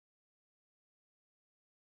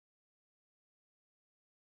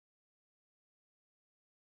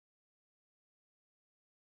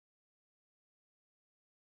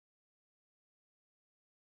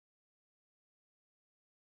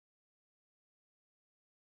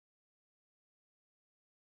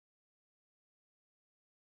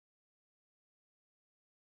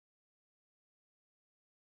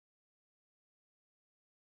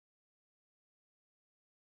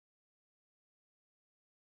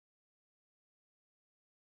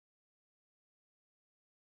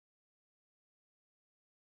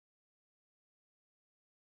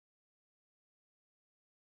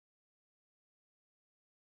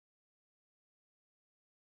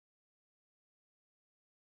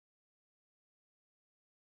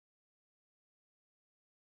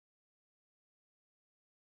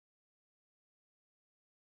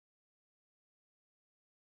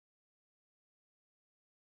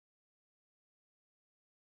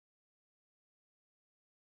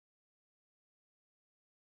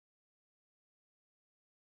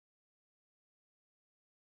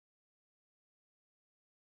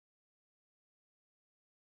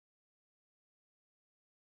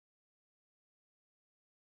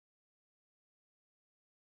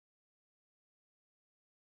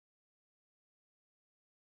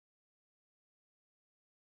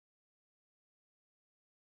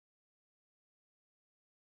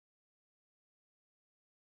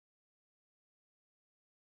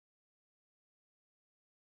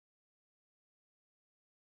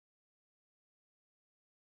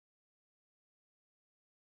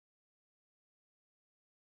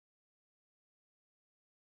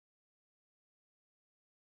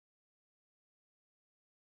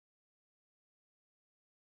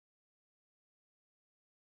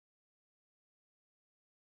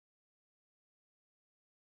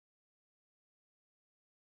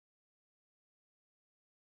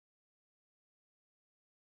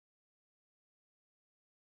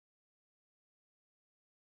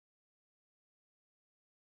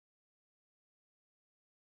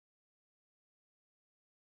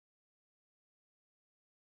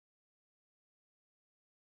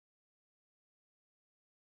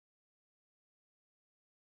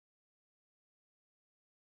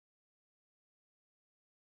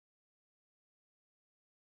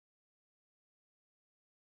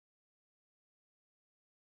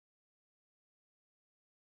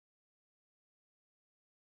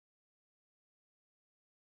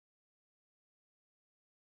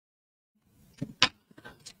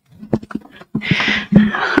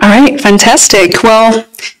All right, fantastic. Well,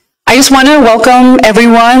 I just want to welcome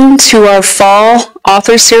everyone to our fall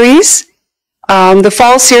author series. The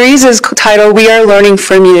fall series is titled We Are Learning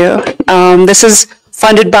From You. This is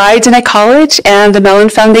funded by Diné College and the Mellon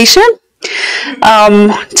Foundation.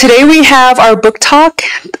 Today we have our book talk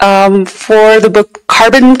for the book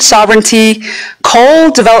Carbon Sovereignty,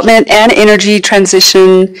 Coal Development and Energy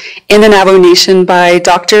Transition in the Navajo Nation by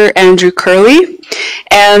Dr. Andrew Curley.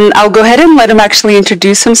 And I'll go ahead and let him actually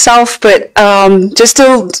introduce himself, but just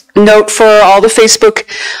a note for all the Facebook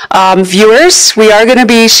viewers, we are going to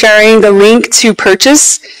be sharing the link to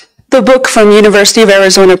purchase the book from University of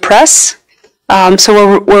Arizona Press.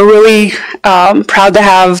 So we're really proud to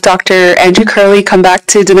have Dr. Andrew Curley come back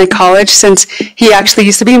to Diné College since he actually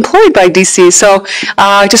used to be employed by DC. So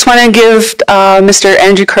I just want to give Mr.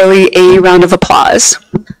 Andrew Curley a round of applause.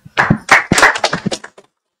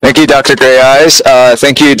 Thank you, Dr. Gray Eyes.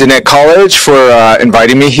 Thank you, Diné College, for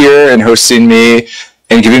inviting me here and hosting me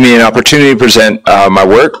and giving me an opportunity to present my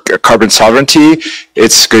work, Carbon Sovereignty.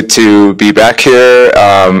 It's good to be back here.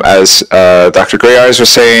 As Dr. Gray Eyes was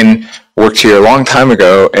saying, worked here a long time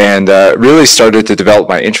ago and really started to develop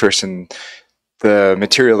my interest in the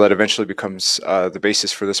material that eventually becomes the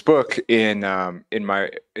basis for this book in my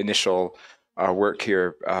initial work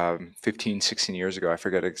here 15, 16 years ago. I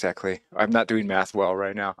forget exactly. I'm not doing math well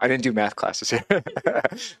right now. I didn't do math classes here,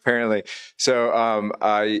 apparently. So,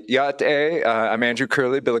 Yate, I'm Andrew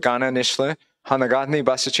Curley, Bilagana Nishle, Hanagatni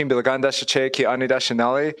Basachin Bilaganda Shache Ki Anida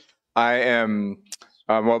Shanali. I am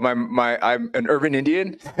I'm an urban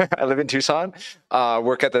Indian. I live in Tucson.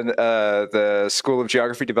 Work at the School of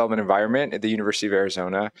Geography, Development, and Environment at the University of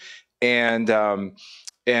Arizona, and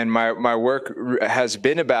my work has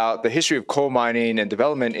been about the history of coal mining and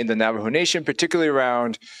development in the Navajo Nation, particularly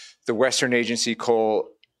around the Western Agency coal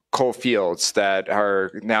fields that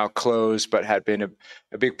are now closed, but had been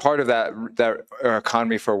a big part of that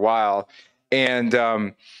economy for a while, and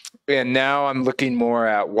now I'm looking more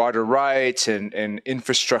at water rights and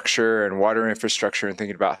infrastructure and water infrastructure and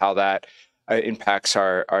thinking about how that impacts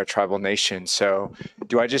our tribal nation. So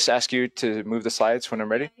do I just ask you to move the slides when I'm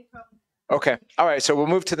ready? Okay. All right. So we'll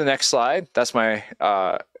move to the next slide. That's my,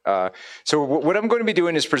 so what I'm going to be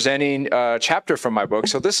doing is presenting a chapter from my book.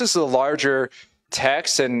 So this is the larger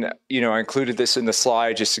text, and, I included this in the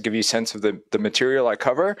slide just to give you a sense of the material I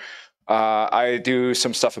cover. I do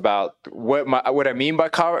some stuff about what I mean by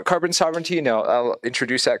carbon sovereignty, and I'll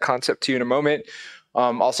introduce that concept to you in a moment.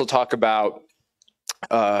 Also talk about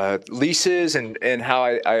leases and how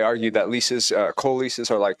I argue that leases, coal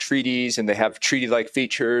leases are like treaties and they have treaty-like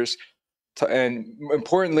features. And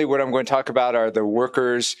importantly, what I'm going to talk about are the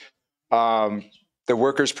workers'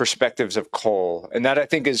 perspectives of coal. And that, I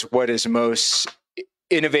think, is what is most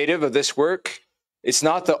innovative of this work. It's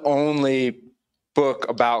not the only book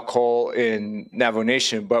about coal in Navajo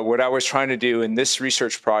Nation, but what I was trying to do in this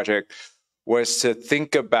research project was to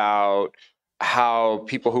think about how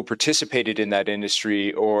people who participated in that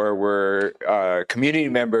industry or were community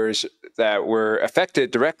members that were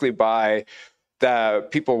affected directly by the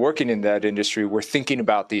people working in that industry were thinking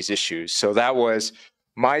about these issues. So that was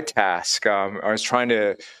my task. I was trying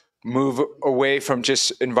to move away from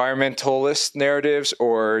just environmentalist narratives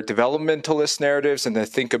or developmentalist narratives and to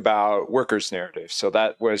think about workers' narratives. So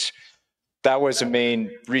that was a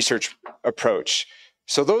main research approach.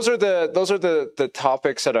 So those are the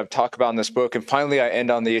topics that I've talked about in this book. And finally, I end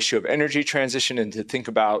on the issue of energy transition and to think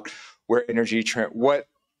about where what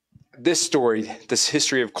this story, this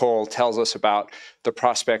history of coal tells us about the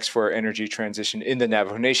prospects for energy transition in the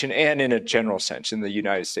Navajo Nation and in a general sense in the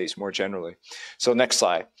United States more generally. So next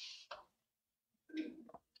slide.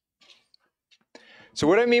 So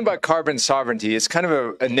what I mean by carbon sovereignty is kind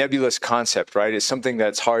of a nebulous concept, right? It's something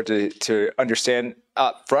that's hard to understand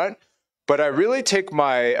up front. But I really take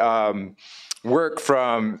my work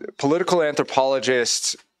from political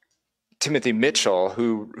anthropologist Timothy Mitchell,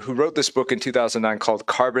 who wrote this book in 2009 called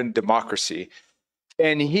Carbon Democracy.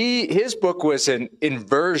 And his book was an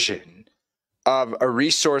inversion of a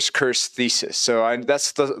resource curse thesis. So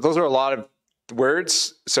those are a lot of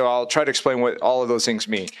words. So I'll try to explain what all of those things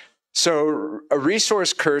mean. So a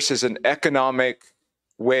resource curse is an economic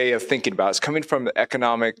way of thinking about it. It's coming from the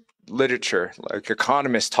economic literature. Like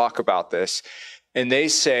economists talk about this, and they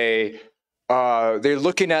say they're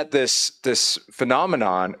looking at this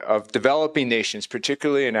phenomenon of developing nations,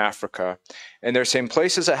 particularly in Africa, and they're saying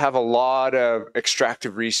places that have a lot of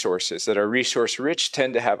extractive resources that are resource rich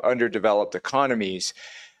tend to have underdeveloped economies.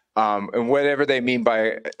 And whatever they mean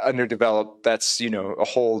by underdeveloped, that's, a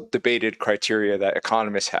whole debated criteria that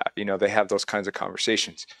economists have. They have those kinds of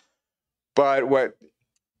conversations. But what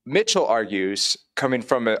Mitchell argues, coming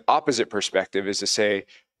from an opposite perspective, is to say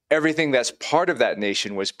everything that's part of that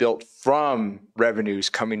nation was built from revenues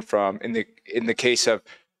coming from, in the case of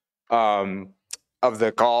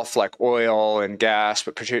the Gulf, like oil and gas,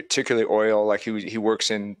 but particularly oil. Like he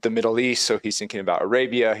works in the Middle East, so he's thinking about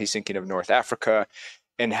Arabia, he's thinking of North Africa,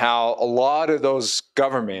 and how a lot of those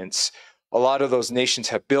governments, a lot of those nations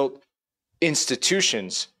have built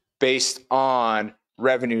institutions based on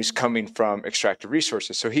revenues coming from extractive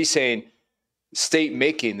resources. So he's saying state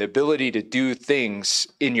making, the ability to do things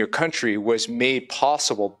in your country, was made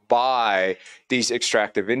possible by these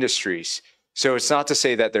extractive industries. So it's not to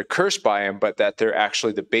say that they're cursed by them, but that they're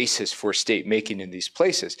actually the basis for state making in these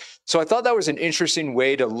places. So I thought that was an interesting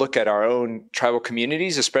way to look at our own tribal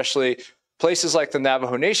communities, especially places like the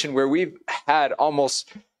Navajo Nation, where we've had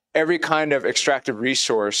almost every kind of extractive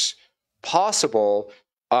resource possible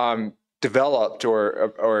developed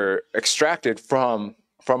or extracted from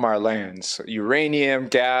our lands. Uranium,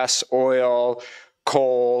 gas, oil,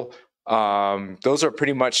 coal, those are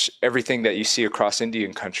pretty much everything that you see across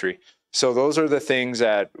Indian country. So those are the things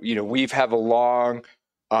that, we've have a long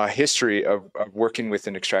history of working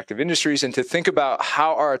within extractive industries, and to think about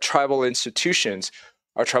how our tribal institutions,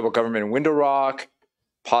 our tribal government in Window Rock,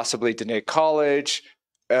 possibly Diné College,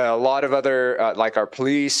 a lot of other, like our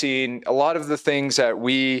policing, a lot of the things that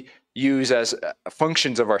we use as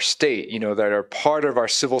functions of our state, that are part of our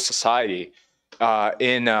civil society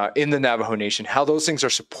in the Navajo Nation, how those things are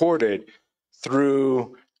supported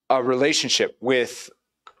through a relationship with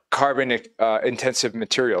carbon intensive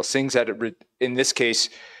materials, things that in this case,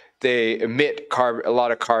 they emit a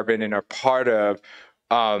lot of carbon and are part of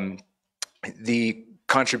the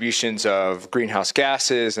contributions of greenhouse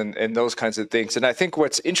gases and those kinds of things. And I think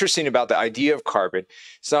what's interesting about the idea of carbon,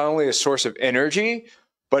 it's not only a source of energy,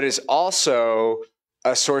 but it's also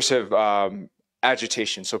a source of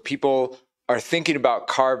agitation. So people are thinking about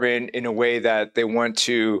carbon in a way that they want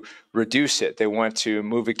to reduce it. They want to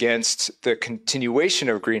move against the continuation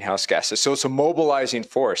of greenhouse gases. So it's a mobilizing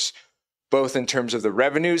force, both in terms of the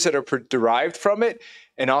revenues that are derived from it,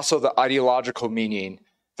 and also the ideological meaning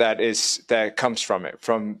that comes from it,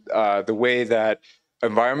 from the way that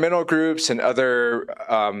environmental groups and other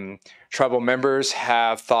tribal members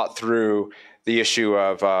have thought through the issue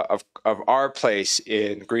of our place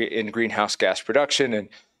in greenhouse gas production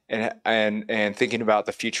and thinking about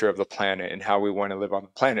the future of the planet and how we want to live on the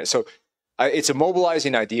planet. So it's a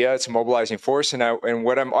mobilizing idea, it's a mobilizing force, and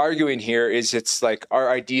what I'm arguing here is it's like our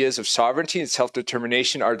ideas of sovereignty and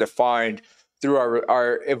self-determination are defined through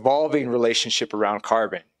our evolving relationship around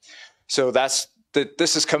carbon. So this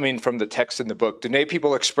is coming from the text in the book. Diné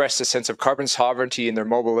people express a sense of carbon sovereignty in their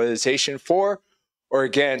mobilization for or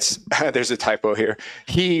against, there's a typo here,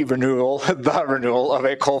 the renewal of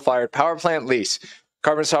a coal-fired power plant lease.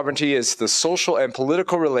 Carbon sovereignty is the social and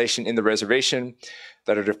political relation in the reservation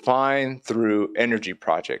that are defined through energy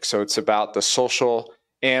projects. So it's about the social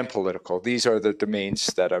and political. These are the domains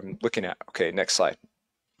that I'm looking at. Okay, next slide.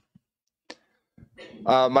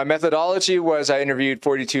 My methodology was I interviewed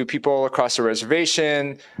 42 people across the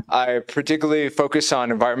reservation. I particularly focused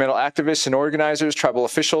on environmental activists and organizers, tribal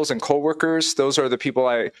officials, and coal workers. Those are the people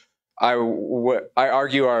I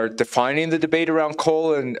argue are defining the debate around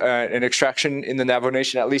coal and extraction in the Navajo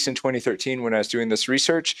Nation, at least in 2013 when I was doing this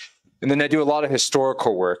research. And then I do a lot of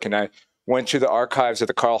historical work, and I went through the archives of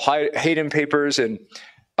the Carl Hayden papers and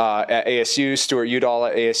at ASU, Stuart Udall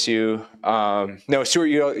at ASU, Stuart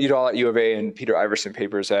Udall at U of A, and Peter Iverson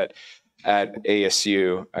papers at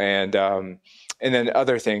ASU, and then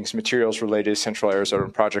other things, materials related to Central Arizona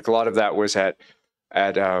Project. A lot of that was at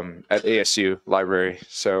ASU library,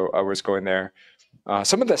 so I was going there.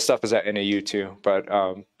 Some of that stuff is at NAU too, but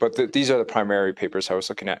these are the primary papers I was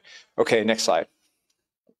looking at. Okay, next slide.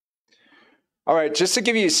 All right, just to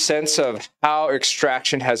give you a sense of how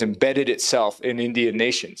extraction has embedded itself in Indian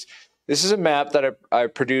nations. This is a map that I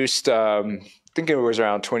produced, I think it was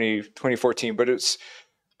around 2014, but it's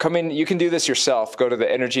coming, you can do this yourself. Go to the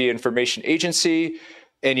Energy Information Agency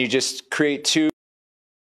and you just create two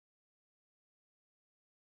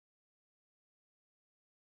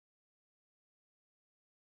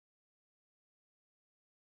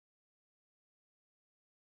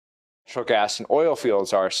natural gas and oil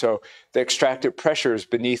fields are. So the extractive pressures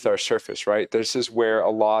beneath our surface, right? This is where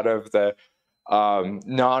a lot of the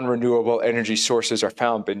non-renewable energy sources are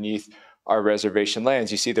found beneath our reservation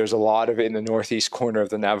lands. You see there's a lot of it in the northeast corner of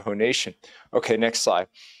the Navajo Nation. Okay, next slide.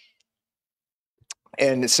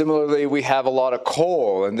 And similarly, we have a lot of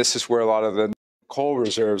coal, and this is where a lot of the coal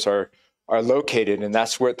reserves are located, and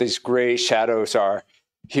that's what these gray shadows are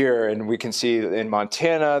here. And we can see in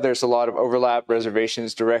Montana, there's a lot of overlap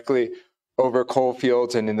reservations directly over coal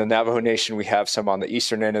fields. And in the Navajo Nation, we have some on the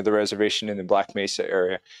eastern end of the reservation in the Black Mesa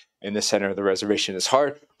area in the center of the reservation. It's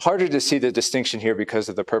harder to see the distinction here because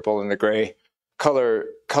of the purple and the gray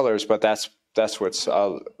colors, but that's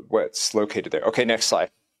what's located there. Okay, next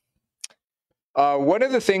slide. One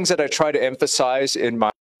of the things that I try to emphasize in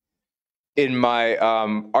my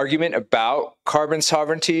argument about carbon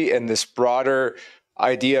sovereignty and this broader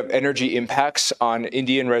idea of energy impacts on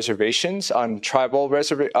Indian reservations, on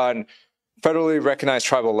federally recognized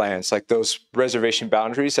tribal lands, like those reservation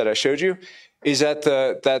boundaries that I showed you, is that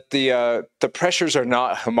the pressures are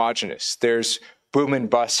not homogeneous. There's boom and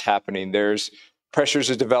bust happening. There's pressures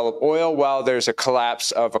to develop oil while there's a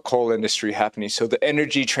collapse of a coal industry happening. So the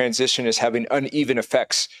energy transition is having uneven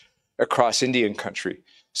effects across Indian country.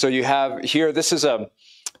 So you have here, this is a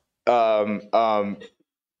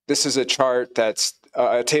chart that's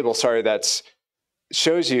a table, sorry, that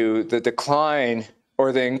shows you the decline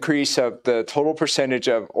or the increase of the total percentage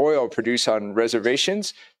of oil produced on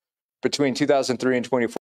reservations between 2003 and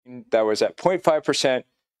 2014. That was at 0.5%,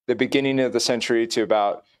 the beginning of the century, to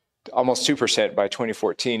about almost 2% by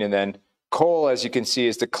 2014. And then coal, as you can see,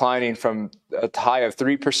 is declining from a high of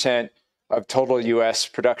 3% of total U.S.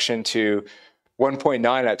 production to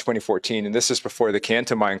 1.9 at 2014. And this is before the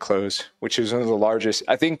Kanta mine closed, which is one of the largest,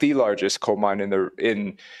 I think the largest coal mine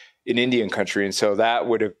in Indian country. And so that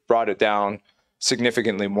would have brought it down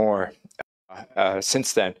significantly more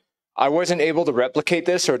since then. I wasn't able to replicate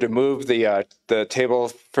this or to move the table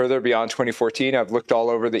further beyond 2014. I've looked all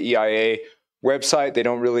over the EIA website. They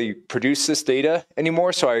don't really produce this data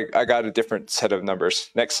anymore, so I got a different set of numbers.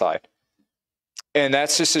 Next slide. And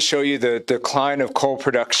that's just to show you the decline of coal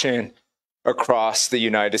production across the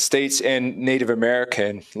United States and Native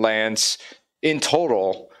American lands in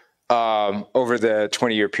total over the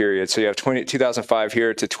 20-year period. So you have 2005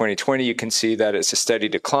 here to 2020. You can see that it's a steady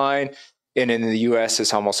decline. And in the U.S.,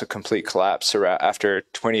 it's almost a complete collapse after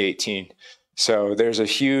 2018. So there's a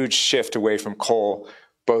huge shift away from coal,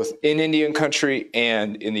 both in Indian country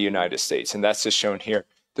and in the United States. And that's just shown here.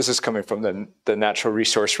 This is coming from the natural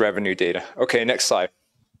resource revenue data. Okay, next slide.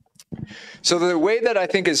 So the way that I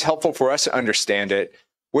think is helpful for us to understand it,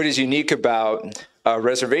 what is unique about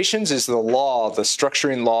reservations is the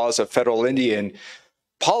structuring laws of federal Indian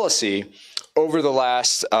policy over the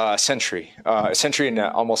last century and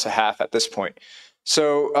almost a half at this point.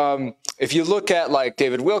 So if you look at like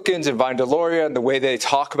David Wilkins and Vine Deloria and the way they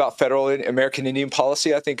talk about federal American Indian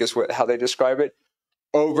policy, I think is how they describe it,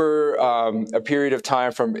 over a period of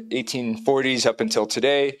time from 1840s up until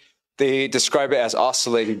today, they describe it as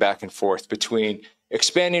oscillating back and forth between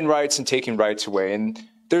expanding rights and taking rights away. And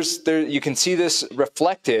you can see this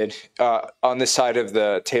reflected on this side of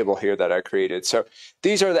the table here that I created. So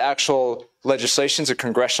these are the actual legislations and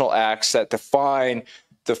congressional acts that define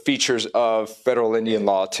the features of federal Indian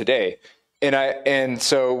law today. And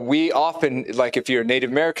so we often, like if you're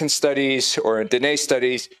Native American studies or in Diné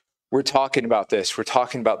studies, we're talking about this. We're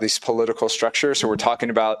talking about these political structures. So we're talking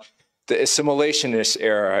about the assimilationist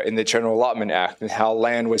era in the General Allotment Act and how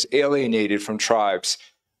land was alienated from tribes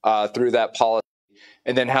through that policy.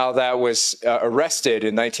 And then how that was arrested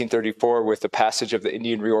in 1934 with the passage of the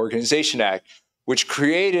Indian Reorganization Act, which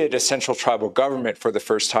created a central tribal government for the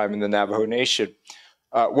first time in the Navajo Nation.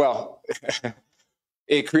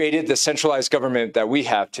 It created the centralized government that we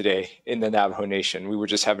have today in the Navajo Nation. We were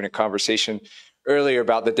just having a conversation earlier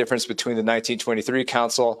about the difference between the 1923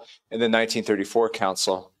 Council and the 1934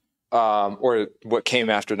 Council, or what came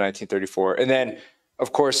after 1934. And then,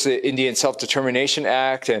 of course, the Indian Self-Determination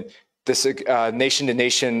Act and this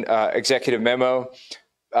nation-to-nation executive memo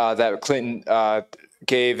that Clinton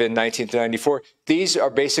gave in 1994. These are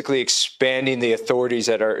basically expanding the authorities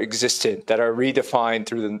that are existent, that are redefined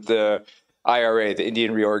through the IRA, the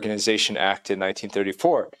Indian Reorganization Act in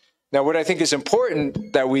 1934. Now, what I think is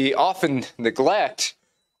important that we often neglect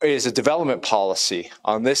is a development policy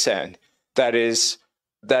on this end that is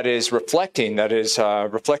reflecting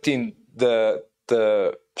the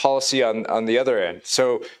policy on the other end.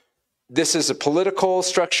 So this is a political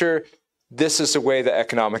structure. This is the way that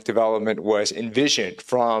economic development was envisioned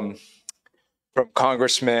from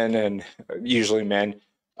congressmen and usually men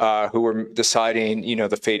who were deciding,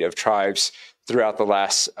 the fate of tribes throughout the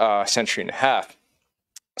last century and a half.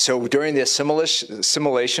 So during the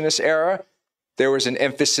assimilationist era, there was an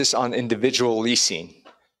emphasis on individual leasing,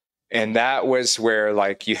 and that was where,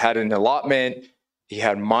 like, you had an allotment. You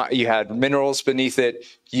had minerals beneath it.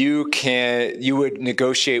 You would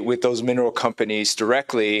negotiate with those mineral companies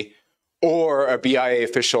directly, or a BIA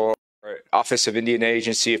official Office of Indian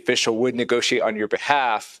Agency official would negotiate on your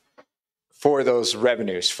behalf for those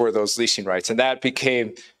revenues, for those leasing rights. And that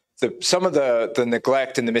became some of the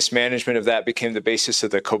neglect and the mismanagement of that became the basis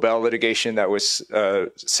of the Cobell litigation that was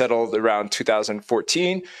settled around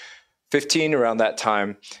 2014, 15, around that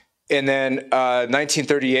time. And then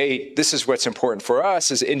 1938, this is what's important for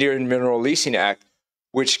us, is the Indian Mineral Leasing Act,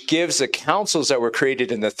 which gives the councils that were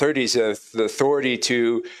created in the 30s the authority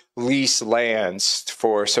to lease lands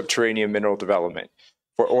for subterranean mineral development,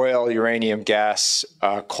 for oil, uranium, gas,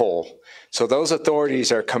 coal. So those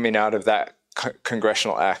authorities are coming out of that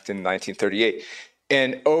congressional act in 1938.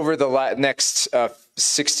 And over the next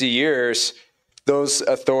 60 years, those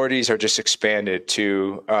authorities are just expanded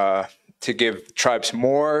to give tribes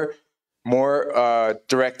more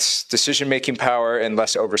direct decision-making power and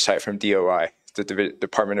less oversight from DOI, the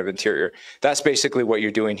Department of Interior. That's basically what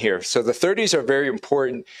you're doing here. So the 30s are a very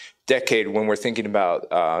important decade when we're thinking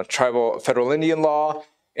about tribal federal Indian law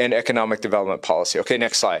and economic development policy. Okay,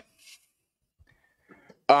 next slide.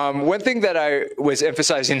 One thing that I was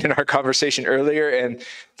emphasizing in our conversation earlier and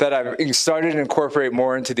that I've started to incorporate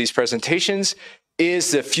more into these presentations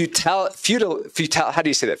is the futility.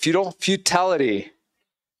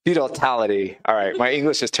 All right, my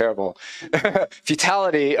English is terrible.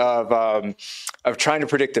 Futility of trying to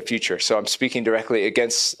predict the future. So I'm speaking directly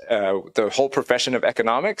against the whole profession of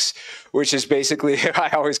economics, which is basically,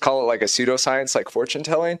 I always call it like a pseudoscience, like fortune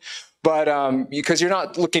telling. But because you're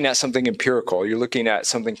not looking at something empirical, you're looking at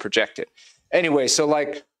something projected. Anyway, so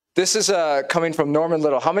like this is coming from Norman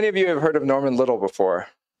Little. How many of you have heard of Norman Little before?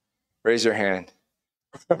 Raise your hand.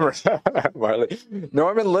 Marley.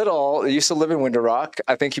 Norman Little used to live in Window Rock.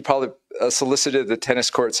 I think he probably solicited the tennis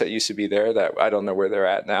courts that used to be there. That I don't know where they're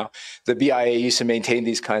at now. The BIA used to maintain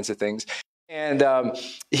these kinds of things, and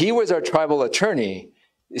he was our tribal attorney.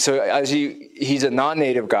 So he's a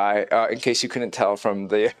non-native guy, in case you couldn't tell from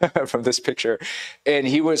the from this picture, and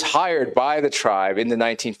he was hired by the tribe in the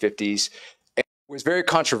 1950s. It was very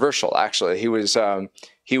controversial, actually. He was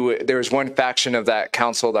there was one faction of that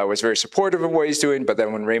council that was very supportive of what he's doing, but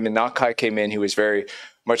then when Raymond Nakai came in, he was very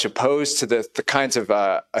much opposed to the kinds of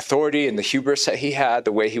authority and the hubris that he had,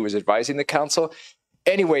 the way he was advising the council.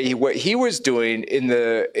 Anyway, what he was doing in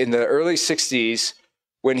the early 60s,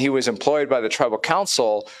 when he was employed by the tribal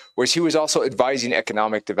council, was he was also advising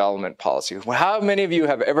economic development policy. Well, how many of you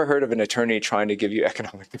have ever heard of an attorney trying to give you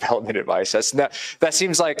economic development advice? That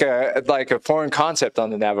seems like a foreign concept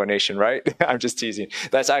on the Navajo Nation, right? I'm just teasing.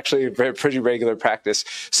 That's actually a pretty regular practice.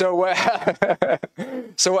 So what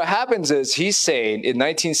happens is he's saying in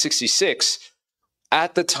 1966,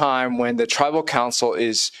 at the time when the tribal council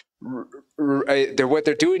is what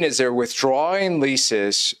they're doing is they're withdrawing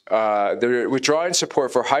leases, they're withdrawing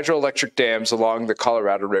support for hydroelectric dams along the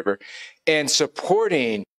Colorado River and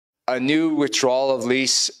supporting a new withdrawal of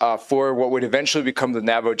lease for what would eventually become the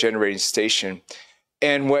Navajo Generating Station.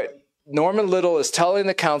 And what Norman Little is telling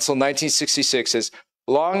the council in 1966 is,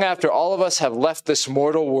 long after all of us have left this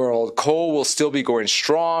mortal world, coal will still be going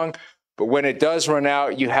strong, but when it does run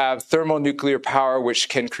out, you have thermonuclear power, which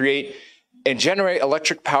can create and generate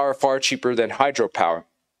electric power far cheaper than hydropower.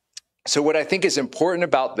 So what I think is important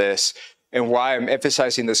about this and why I'm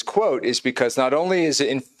emphasizing this quote is because not only is it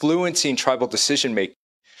influencing tribal decision-making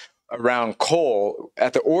around coal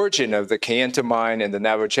at the origin of the Kayenta mine and the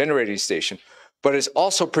Navajo Generating Station, but it's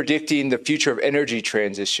also predicting the future of energy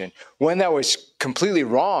transition. When that was completely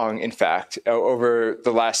wrong, in fact, over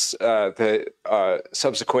the last,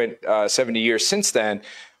 subsequent 70 years since then,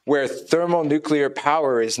 where thermonuclear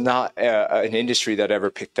power is not an industry that ever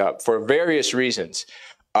picked up for various reasons.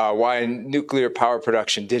 Why nuclear power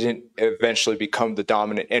production didn't eventually become the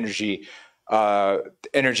dominant energy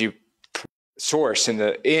source in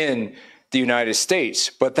the United States,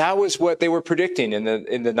 but that was what they were predicting in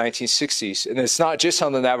the 1960s. And it's not just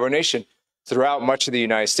on the Navajo Nation. Throughout much of the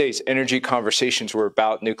United States, energy conversations were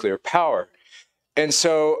about nuclear power. And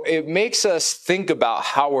so it makes us think about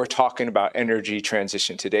how we're talking about energy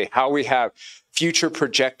transition today, how we have future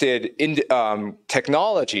projected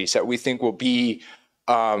technologies that we think will be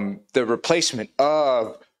the replacement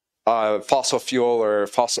of fossil fuel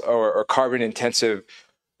or carbon intensive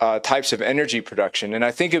types of energy production. And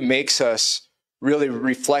I think it makes us really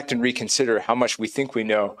reflect and reconsider how much we think we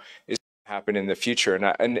know is going to happen in the future.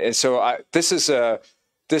 And so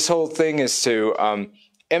this whole thing is to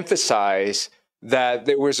emphasize that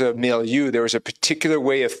there was a milieu, there was a particular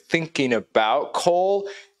way of thinking about coal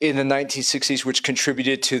in the 1960s, which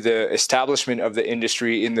contributed to the establishment of the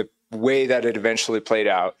industry in the way that it eventually played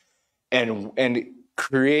out, and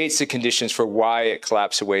creates the conditions for why it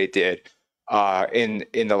collapsed the way it did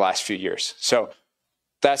in the last few years. So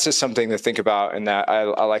that's just something to think about, and that I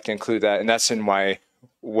like to include that, and that's in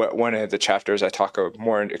one of the chapters I talk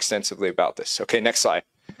more extensively about this. Okay, next slide.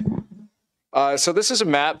 So this is a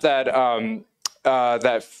map that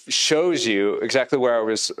that shows you exactly where I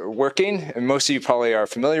was working, and most of you probably are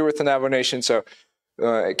familiar with the Navajo Nation. So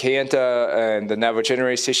Kayenta and the Navajo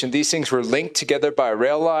Generating Station, these things were linked together by a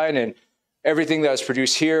rail line, and everything that was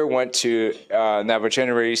produced here went to Navajo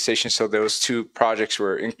Generating Station. So those two projects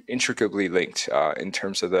were intricately linked in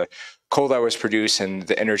terms of the coal that was produced and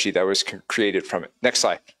the energy that was created from it. Next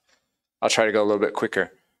slide. I'll try to go a little bit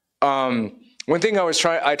quicker. One thing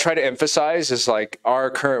I try to emphasize is like our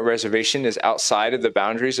current reservation is outside of the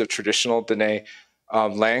boundaries of traditional Diné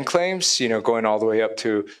land claims, you know, going all the way up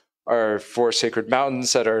to our four sacred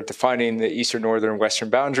mountains that are defining the eastern, northern, western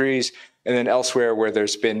boundaries, and then elsewhere where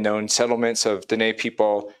there's been known settlements of Diné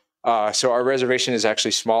people. So our reservation is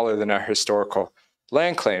actually smaller than our historical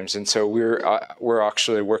land claims. And so we're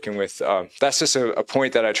actually working with, that's just a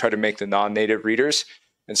point that I try to make the non-native readers.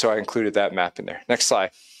 And so I included that map in there. Next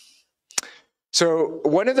slide. So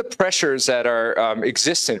one of the pressures that are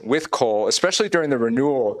existent with coal, especially during the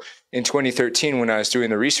renewal in 2013 when I was doing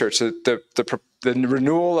the research, the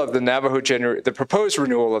renewal of the proposed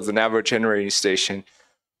renewal of the Navajo Generating Station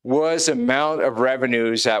was amount of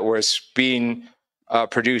revenues that was being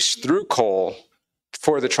produced through coal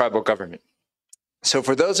for the tribal government. So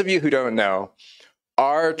for those of you who don't know,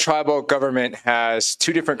 our tribal government has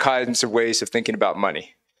two different kinds of ways of thinking about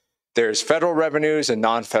money. There's federal revenues and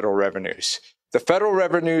non-federal revenues. The federal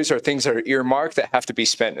revenues are things that are earmarked that have to be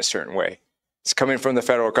spent in a certain way. It's coming from the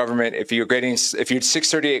federal government. If you're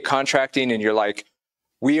 638 contracting and you're like,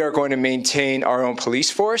 we are going to maintain our own police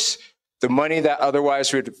force, the money that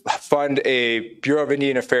otherwise would fund a Bureau of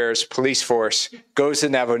Indian Affairs police force goes to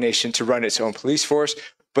Navajo Nation to run its own police force.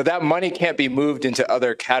 But that money can't be moved into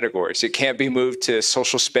other categories. It can't be moved to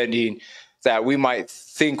social spending that we might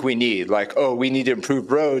think we need. Like, oh, we need to improve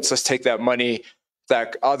roads. Let's take that money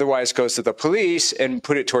that otherwise goes to the police and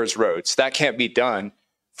put it towards roads. That can't be done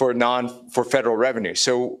for federal revenue.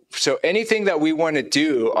 So anything that we want to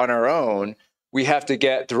do on our own, we have to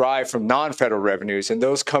get derived from non-federal revenues, and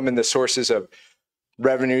those come in the sources of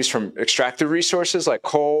revenues from extractive resources like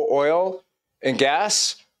coal, oil, and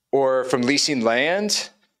gas, or from leasing land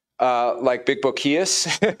like big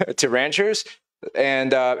boquillas to ranchers,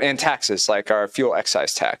 and taxes like our fuel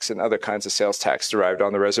excise tax and other kinds of sales tax derived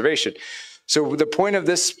on the reservation. So the point of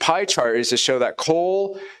this pie chart is to show that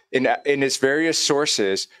coal in its various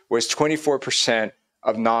sources was 24%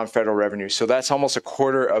 of non-federal revenue. So that's almost a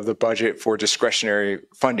quarter of the budget for discretionary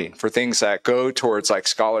funding for things that go towards like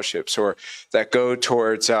scholarships, or that go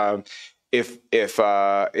towards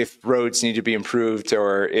if roads need to be improved,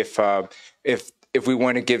 or if we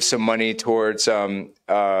want to give some money towards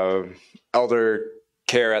elder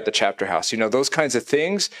care at the chapter house. You know, those kinds of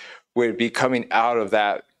things would be coming out of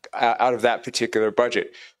that particular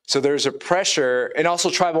budget. So there's a pressure, and also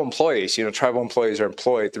tribal employees, you know, tribal employees are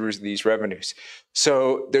employed through these revenues.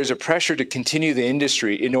 So there's a pressure to continue the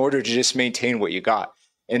industry in order to just maintain what you got,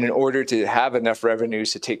 and in order to have enough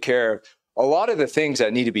revenues to take care of a lot of the things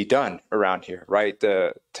that need to be done around here, right?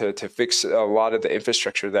 To fix a lot of the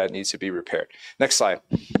infrastructure that needs to be repaired. Next slide.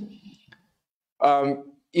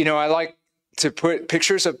 You know, I like to put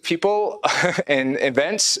pictures of people and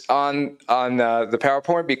events on the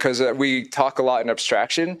PowerPoint, because we talk a lot in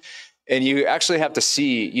abstraction, and you actually have to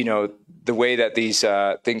see, you know, the way that these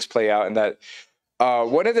things play out. And that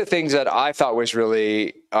one of the things that I thought was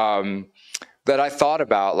really that I thought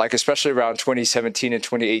about, like especially around 2017 and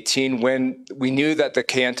 2018, when we knew that the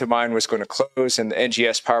Kayenta mine was going to close and the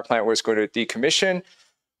NGS power plant was going to decommission,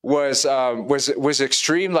 was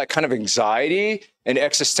extreme, like kind of anxiety and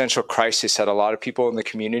existential crisis that a lot of people in the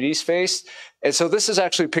communities faced. And so this is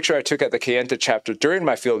actually a picture I took at the Kayenta chapter during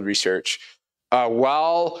my field research,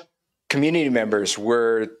 while community members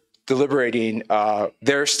were deliberating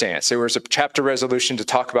their stance. There was a chapter resolution to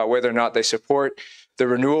talk about whether or not they support the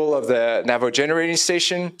renewal of the Navajo Generating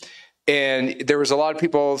Station. And there was a lot of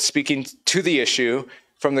people speaking to the issue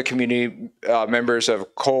from the community, members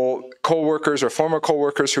of coal workers or former coal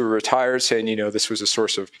workers who were retired, saying, you know, this was a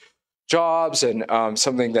source of jobs and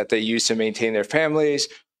something that they used to maintain their families.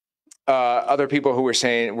 Other people who were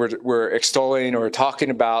saying, were extolling or talking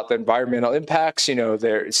about the environmental impacts. You know,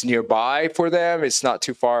 it's nearby for them. It's not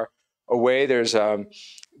too far away. There's a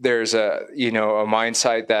mine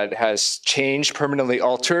site that has changed, permanently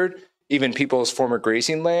altered even people's former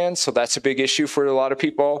grazing lands. So that's a big issue for a lot of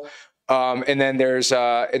people. And then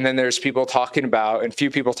there's people talking about, and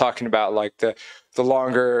few people talking about, like the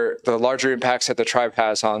larger impacts that the tribe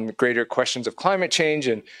has on greater questions of climate change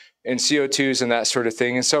and CO2s and that sort of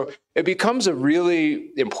thing. And so it becomes a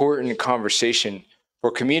really important conversation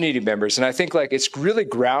for community members. And I think like it's really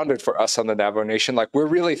grounded for us on the Navajo Nation. Like we're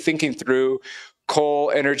really thinking through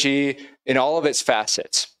coal energy in all of its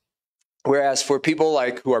facets. Whereas for people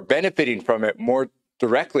like who are benefiting from it more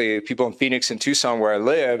directly, people in Phoenix and Tucson where I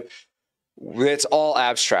live, it's all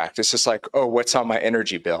abstract. It's just like, oh, what's on my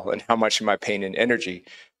energy bill and how much am I paying in energy?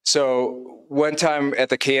 So one time at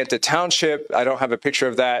the Kayenta Township, I don't have a picture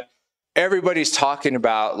of that, everybody's talking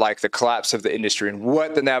about like the collapse of the industry and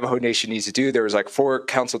what the Navajo Nation needs to do. There was like 4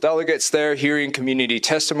 council delegates there hearing community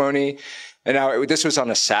testimony. And this was on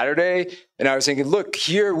a Saturday. And I was thinking, look,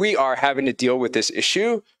 here we are having to deal with this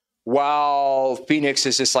issue while Phoenix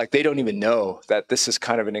is just like, they don't even know that this is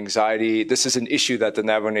kind of an anxiety. This is an issue that the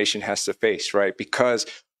Navajo Nation has to face, right? Because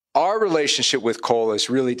our relationship with coal is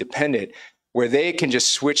really dependent, where they can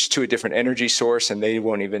just switch to a different energy source and they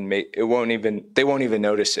won't even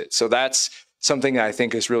notice it. So that's something that I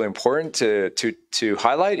think is really important to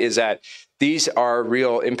highlight, is that these are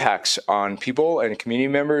real impacts on people and community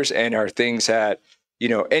members, and are things that, you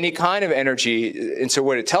know, any kind of energy. And so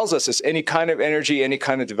what it tells us is any kind of energy, any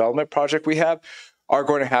kind of development project we have are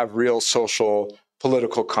going to have real social,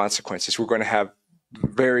 political consequences. We're going to have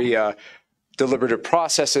very deliberative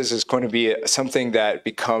processes. Is going to be something that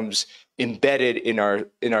becomes embedded in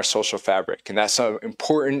our social fabric. And that's an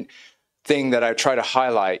important thing that I try to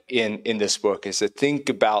highlight in this book, is to think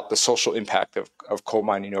about the social impact of coal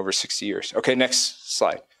mining over 60 years. Okay, next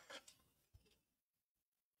slide.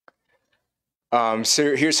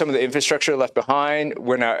 So here's some of the infrastructure left behind.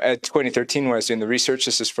 At 2013, when I was doing the research,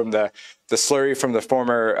 this is from the slurry from the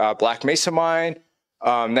former Black Mesa mine.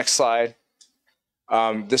 Next slide.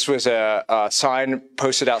 This was a sign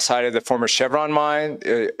posted outside of the former Chevron mine,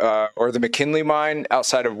 or the McKinley mine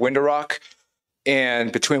outside of Window Rock,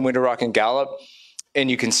 and between Window Rock and Gallup. And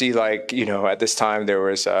you can see, like, you know, at this time there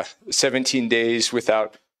was 17 days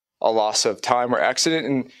without a loss of time or accident.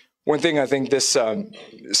 And one thing I think this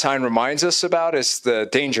sign reminds us about is the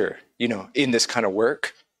danger, you know, in this kind of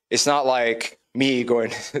work. It's not like me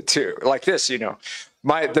going to like this, you know.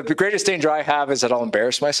 The greatest danger I have is that I'll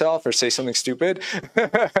embarrass myself or say something stupid.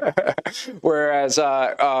 Whereas,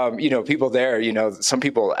 you know, people there, you know, some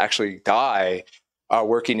people actually die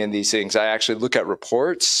working in these things. I actually look at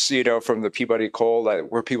reports, you know, from the Peabody Coal, that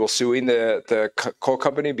were people suing the coal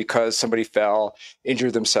company because somebody fell,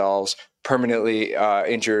 injured themselves, permanently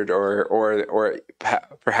injured, or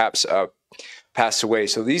perhaps passed away.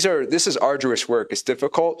 So this is arduous work. It's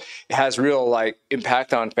difficult. It has real like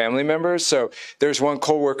impact on family members. So there's one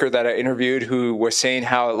coworker that I interviewed who was saying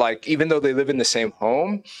how, like, even though they live in the same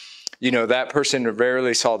home, you know, that person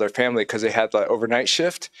rarely saw their family because they had the overnight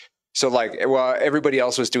shift. So like, well, everybody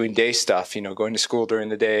else was doing day stuff, you know, going to school during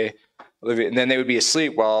the day, and then they would be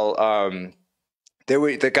asleep while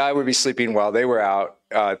the guy would be sleeping while they were out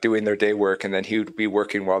doing their day work, and then he would be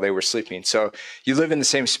working while they were sleeping. So you live in the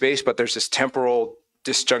same space, but there's this temporal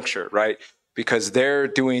disjuncture, right? Because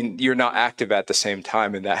you're not active at the same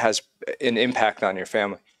time, and that has an impact on your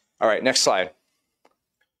family. All right, next slide.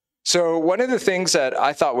 So one of the things that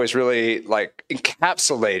I thought was really like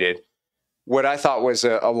encapsulated what I thought was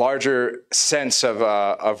a larger sense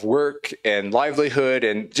of work and livelihood,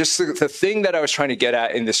 and just the thing that I was trying to get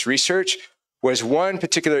at in this research was one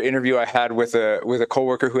particular interview I had with a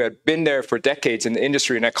coworker who had been there for decades in the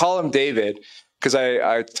industry. And I call him David because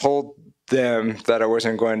I told them that I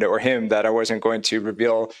wasn't going to, or him, that I wasn't going to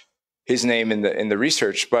reveal his name in the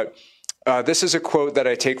research. But this is a quote that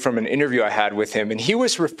I take from an interview I had with him. And he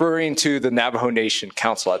was referring to the Navajo Nation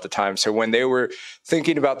Council at the time. So when they were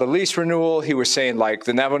thinking about the lease renewal, he was saying, like,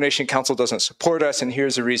 the Navajo Nation Council doesn't support us, and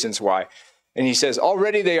here's the reasons why. And he says,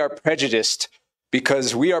 already they are prejudiced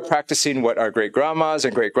because we are practicing what our great-grandmas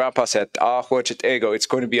and great-grandpas said, ego, it's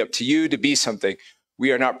going to be up to you to be something.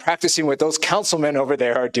 We are not practicing what those councilmen over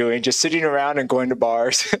there are doing, just sitting around and going to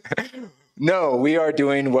bars. No, we are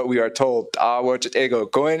doing what we are told. Ego,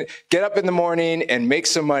 get up in the morning and make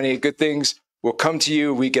some money. Good things will come to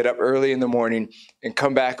you. We get up early in the morning and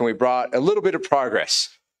come back, and we brought a little bit of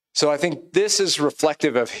progress. So I think this is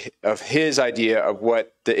reflective of his idea of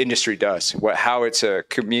what the industry does, how it's a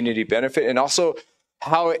community benefit, and also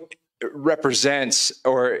how it represents,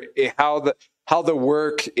 or how the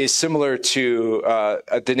work is similar to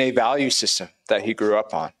a Diné value system that he grew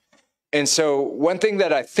up on. And so one thing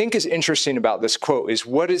that I think is interesting about this quote is,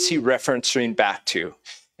 what is he referencing back to?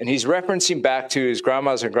 And he's referencing back to his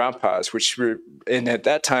grandmas and grandpas, which were, and at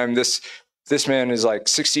that time, this This man is like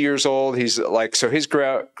 60 years old. He's like, so his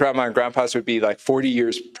grandma and grandpas would be like 40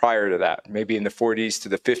 years prior to that, maybe in the 40s to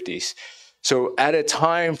the 50s. So at a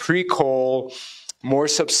time pre-coal, more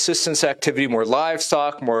subsistence activity, more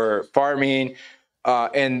livestock, more farming,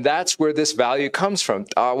 and that's where this value comes from.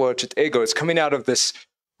 It's coming out of this,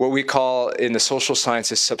 what we call in the social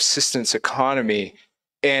sciences, subsistence economy.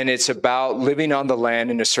 And it's about living on the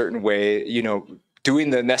land in a certain way, you know,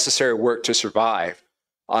 doing the necessary work to survive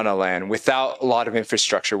on a land without a lot of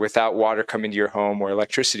infrastructure, without water coming to your home or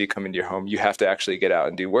electricity coming to your home. You have to actually get out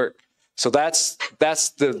and do work. So that's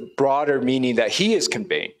the broader meaning that he is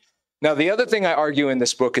conveying. Now, the other thing I argue in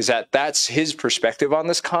this book is that that's his perspective on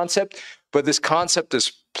this concept, but this concept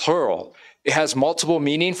is plural. It has multiple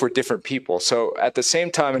meaning for different people. So at the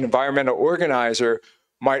same time, an environmental organizer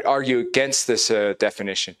might argue against this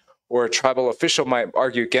definition, or a tribal official might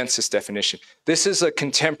argue against this definition. This is a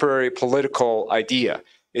contemporary political idea.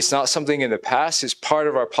 It's not something in the past. It's part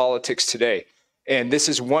of our politics today. And this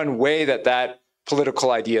is one way that that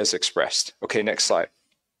political idea is expressed. Okay, next slide.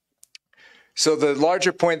 So the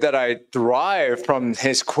larger point that I derive from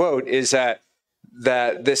his quote is that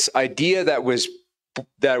this idea that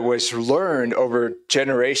was learned over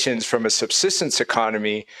generations from a subsistence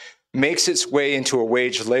economy makes its way into a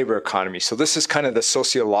wage labor economy. So this is kind of the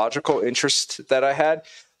sociological interest that I had.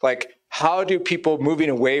 Like, how do people moving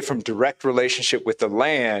away from direct relationship with the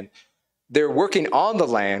land, they're working on the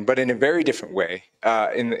land, but in a very different way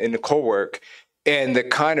in the coal work. And the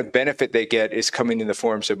kind of benefit they get is coming in the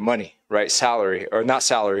forms of money, right? Salary, or not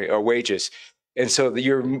salary, or wages. And so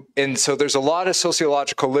there's a lot of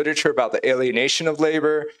sociological literature about the alienation of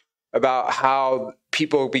labor, about how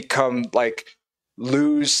people become like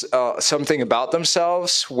lose something about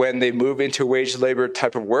themselves when they move into wage labor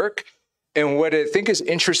type of work. And what I think is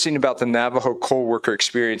interesting about the Navajo coal worker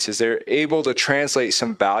experience is they're able to translate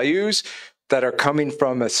some values that are coming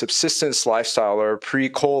from a subsistence lifestyle, or a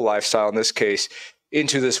pre-coal lifestyle in this case,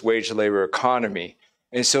 into this wage labor economy.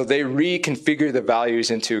 And so they reconfigure the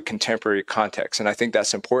values into contemporary context. And I think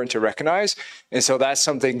that's important to recognize. And so that's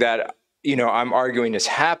something that, you know, I'm arguing is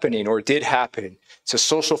happening, or did happen. It's a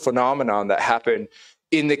social phenomenon that happened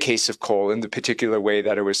in the case of coal in the particular way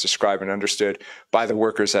that it was described and understood by the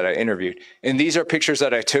workers that I interviewed. And these are pictures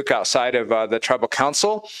that I took outside of the tribal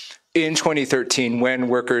council in 2013, when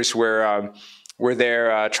workers were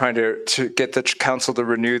there trying to get the council to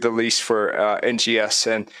renew the lease for NGS.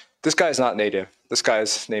 And this guy's not native. This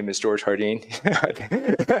guy's name is George Hardeen.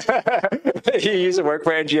 He used to work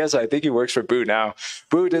for NGS. I think he works for Boo now.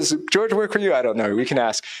 Boo, does George work for you? I don't know. We can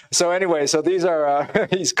ask. So anyway, so these are,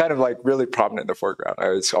 he's kind of like really prominent in the foreground.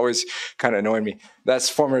 It's always kind of annoying me. That's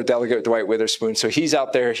former Delegate Dwight Witherspoon. So he's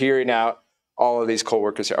out there hearing out all of these coal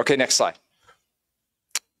workers here. Okay, next slide.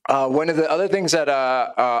 One of the other things that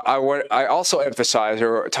I also emphasize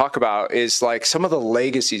or talk about is like some of the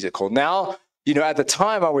legacies of coal. Now, you know, at the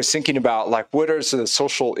time I was thinking about like, what are the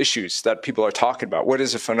social issues that people are talking about? What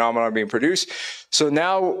is the phenomenon being produced? So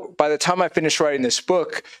now, by the time I finished writing this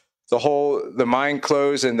book, the mine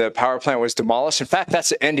closed and the power plant was demolished. In fact, that's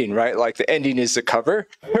the ending, right? Like the ending is the cover,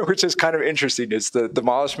 which is kind of interesting. It's the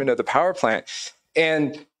demolishment of the power plant.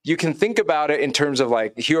 And you can think about it in terms of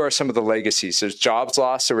like, here are some of the legacies. There's jobs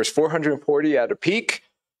lost. There was 440 at a peak.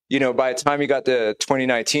 You know, by the time you got to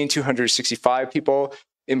 2019, 265 people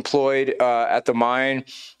employed at the mine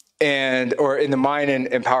or in the mine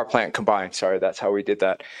and power plant combined. Sorry, that's how we did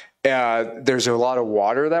that. There's a lot of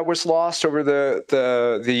water that was lost over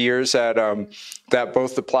the years that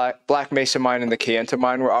both the Black Mesa mine and the Kayenta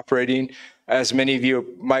mine were operating. As many of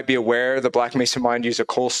you might be aware, the Black Mesa mine used a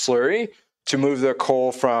coal slurry to move the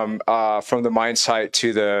coal from the mine site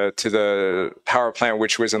to the power plant,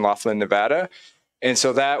 which was in Laughlin, Nevada. And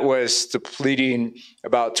so that was depleting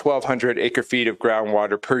about 1,200 acre-feet of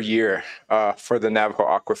groundwater per year for the Navajo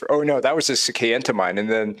aquifer. Oh, no, that was the Kayenta mine. And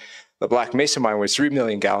then the Black Mesa mine was 3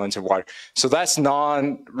 million gallons of water. So that's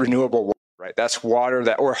non-renewable water, right? That's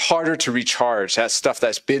water or harder to recharge. That's stuff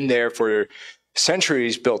that's been there for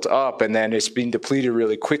centuries built up, and then it's being depleted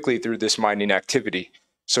really quickly through this mining activity.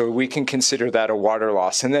 So we can consider that a water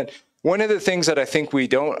loss. And then one of the things that I think we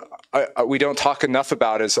don't talk enough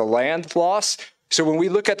about is a land loss. So when we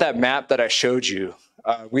look at that map that I showed you,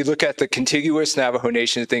 we look at the contiguous Navajo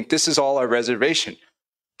Nation and think this is all our reservation.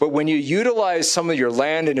 But when you utilize some of your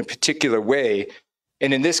land in a particular way,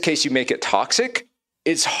 and in this case you make it toxic,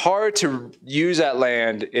 it's hard to use that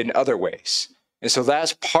land in other ways. And so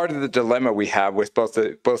that's part of the dilemma we have with both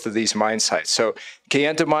of these mine sites. So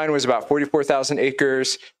Kayenta mine was about 44,000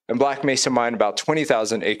 acres, and Black Mesa mine about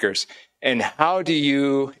 20,000 acres. And how do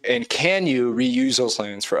you and can you reuse those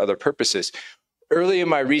lands for other purposes? early in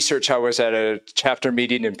my research, I was at a chapter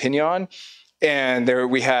meeting in Pinyon, and there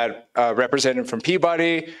we had a representative from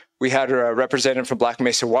Peabody, we had a representative from Black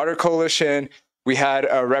Mesa Water Coalition, we had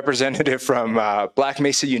a representative from Black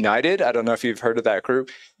Mesa United. I don't know if you've heard of that group.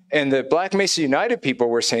 And the Black Mesa United people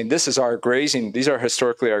were saying, this is our grazing, these are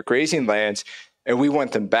historically our grazing lands, and we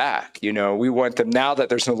want them back. You know, we want them, now that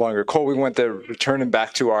there's no longer coal, we want to return them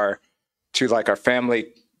back to our family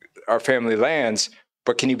lands.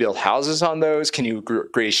 But can you build houses on those? Can you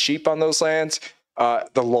graze sheep on those lands?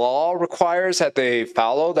 The law requires that they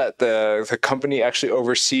follow, that the company actually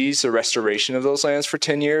oversees the restoration of those lands for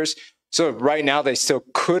 10 years. So right now they still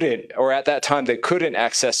couldn't, or at that time they couldn't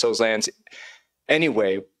access those lands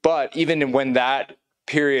anyway. But even when that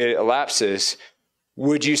period elapses,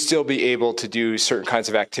 would you still be able to do certain kinds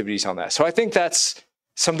of activities on that? So I think that's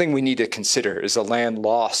something we need to consider, is the land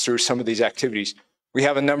lost through some of these activities. We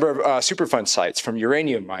have a number of Superfund sites from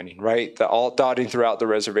uranium mining, right? All dotting throughout the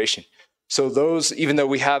reservation. So those, even though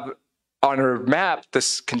we have on our map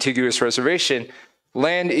this contiguous reservation,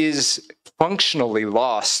 land is functionally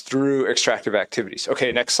lost through extractive activities.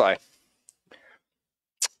 Okay, next slide.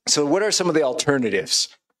 So what are some of the alternatives?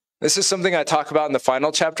 This is something I talk about in the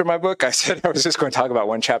final chapter of my book. I said I was just going to talk about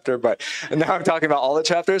one chapter, but now I'm talking about all the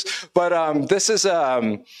chapters. But this is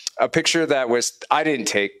a picture that I didn't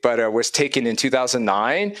take, but was taken in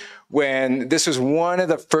 2009, when this was one of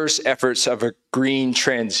the first efforts of a green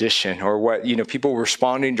transition, or what, people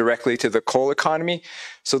responding directly to the coal economy.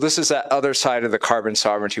 So this is that other side of the carbon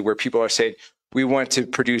sovereignty, where people are saying, we want to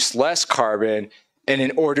produce less carbon, and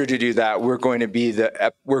in order to do that, we're going to be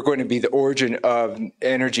the origin of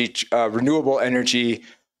energy, renewable energy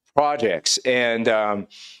projects. And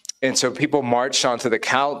so people marched onto the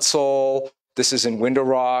council. This is in Window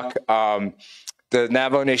Rock. The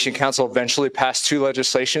Navajo Nation Council eventually passed two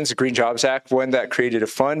legislations, the Green Jobs Act, one that created a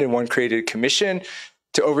fund and one created a commission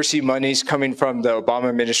to oversee monies coming from the Obama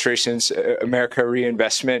administration's America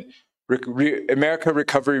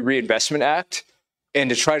Recovery Reinvestment Act, and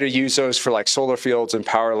to try to use those for like solar fields and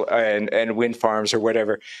power and wind farms or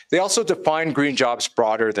whatever. They also defined green jobs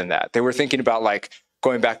broader than that. They were thinking about like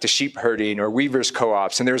going back to sheep herding or weavers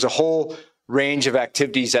co-ops, and there's a whole range of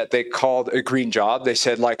activities that they called a green job. They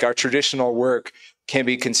said like our traditional work can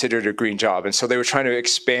be considered a green job. And so they were trying to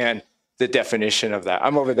expand the definition of that.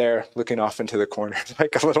 I'm over there looking off into the corner,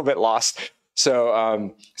 like a little bit lost.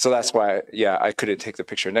 So that's why, yeah, I couldn't take the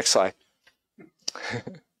picture. Next slide.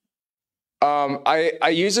 I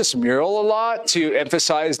use this mural a lot to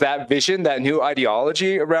emphasize that vision, that new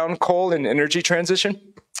ideology around coal and energy transition.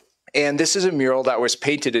 And this is a mural that was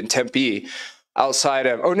painted in Tempe outside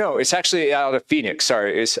of, oh no, it's actually out of Phoenix,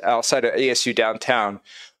 sorry, it's outside of ASU downtown.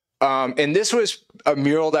 And this was a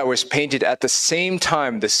mural that was painted at the same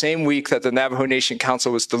time, the same week that the Navajo Nation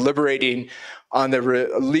Council was deliberating on the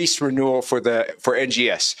lease renewal for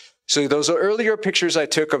NGS. So those earlier pictures I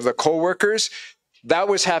took of the coal workers, that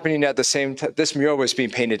was happening at the same time. This mural was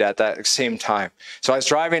being painted at that same time. So I was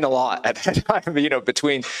driving a lot at that time,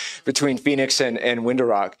 between Phoenix and Window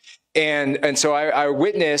Rock. And so I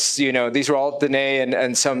witnessed, these were all Diné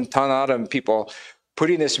and some Tanadam people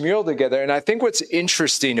putting this mural together. And I think what's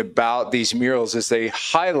interesting about these murals is they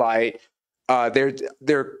highlight,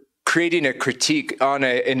 they're creating a critique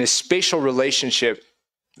in a spatial relationship.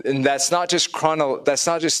 And that's not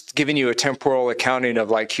just giving you a temporal accounting of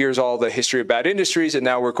like, here's all the history of bad industries, and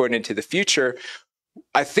now we're going into the future.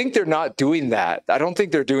 I think they're not doing that. I don't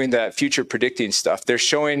think they're doing that future predicting stuff. They're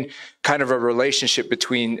showing kind of a relationship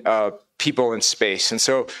between people and space. And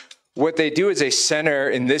so what they do is they center,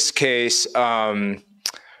 in this case, who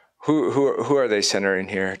are they centering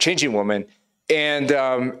here? Changing Woman. And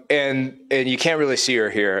you can't really see her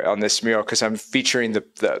here on this mural because I'm featuring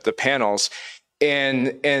the panels.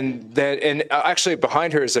 And actually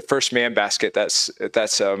behind her is the first man basket that's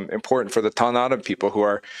important for the Tanana people who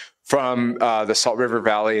are from the Salt River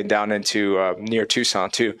Valley and down into near Tucson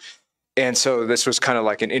too. And so this was kind of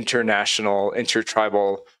like an international,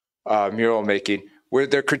 intertribal mural making, where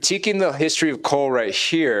they're critiquing the history of coal right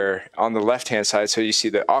here on the left-hand side. So you see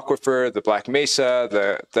the aquifer, the Black Mesa,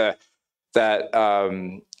 that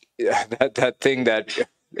thing that,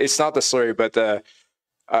 it's not the slurry, but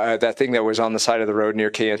that thing that was on the side of the road near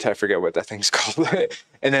Kayenta, I forget what that thing's called.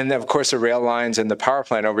 And then, of course, the rail lines and the power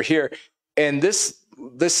plant over here. And this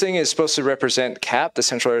thing is supposed to represent CAP, the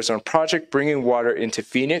Central Arizona Project, bringing water into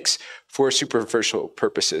Phoenix for superficial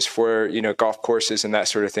purposes, for golf courses and that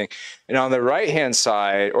sort of thing. And on the right-hand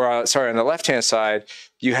side, on the left-hand side,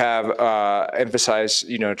 you have emphasized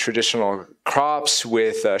traditional crops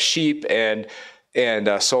with sheep and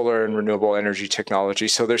solar and renewable energy technology.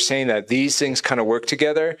 So they're saying that these things kind of work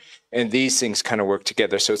together and these things kind of work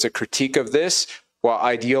together. So it's a critique of this while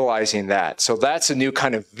idealizing that. So that's a new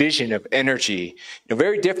kind of vision of energy,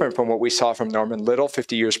 very different from what we saw from Norman Little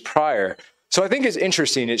 50 years prior. So I think it's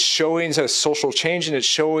interesting. It's showing a social change, and it's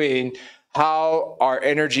showing how our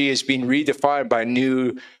energy is being redefined by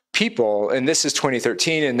new people. And this is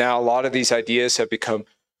 2013, and now a lot of these ideas have become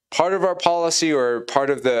part of our policy, or part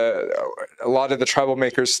of a lot of the tribal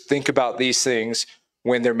makers think about these things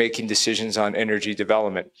when they're making decisions on energy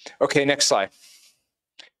development. Okay, next slide.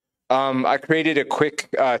 I created a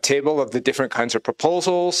quick table of the different kinds of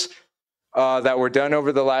proposals that were done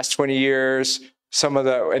over the last 20 years,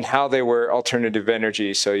 and how they were alternative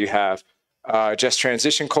energy. So you have Just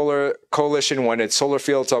Transition Coalition wanted solar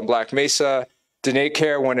fields on Black Mesa.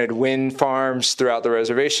 Nihikéyah wanted wind farms throughout the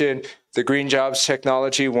reservation. The Green Jobs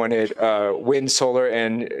Technology wanted wind, solar,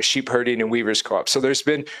 and sheep herding and weavers co-op. So there's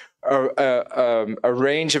been a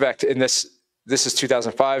range of and this is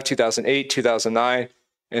 2005, 2008, 2009,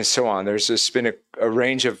 and so on. There's just been a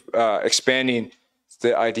range of expanding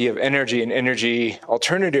the idea of energy and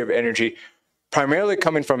alternative energy, primarily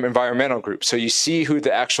coming from environmental groups. So you see who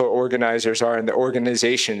the actual organizers are and the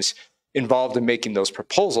organizations involved in making those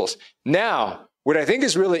proposals. Now, what I think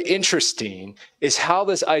is really interesting is how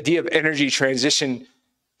this idea of energy transition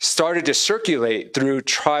started to circulate through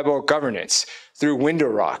tribal governance, through Window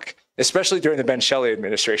Rock, especially during the Ben Shelley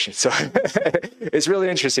administration. So it's really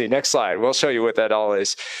interesting. Next slide. We'll show you what that all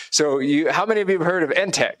is. So how many of you have heard of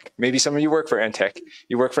NTEC? Maybe some of you work for NTEC.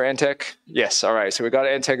 You work for NTEC? Yes. All right. So we got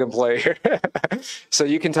an NTEC employee here. So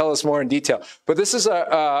you can tell us more in detail. But this is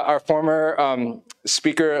our former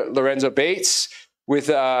speaker, Lorenzo Bates, with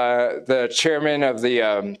the chairman of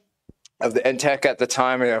the NTEC at the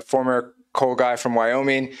time, a former coal guy from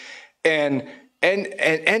Wyoming. And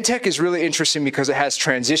NTEC is really interesting because it has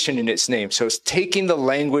transition in its name. So it's taking the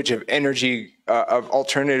language of energy, of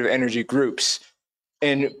alternative energy groups,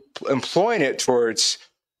 and employing it towards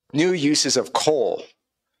new uses of coal.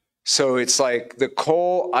 So it's like the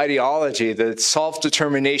coal ideology, the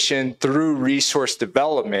self-determination through resource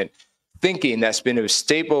development thinking that's been a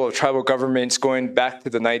staple of tribal governments going back to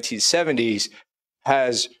the 1970s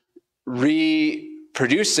has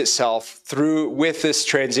reproduced itself with this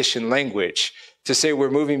transition language to say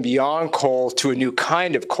we're moving beyond coal to a new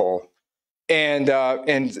kind of coal. And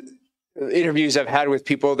interviews I've had with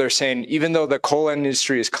people, they're saying even though the coal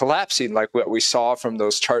industry is collapsing, like what we saw from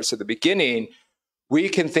those charts at the beginning, we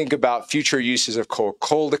can think about future uses of coal.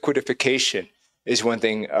 Coal liquidification is one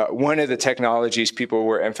thing, one of the technologies people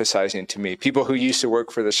were emphasizing to me, people who used to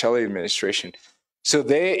work for the Shelley administration. So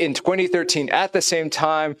they, in 2013, at the same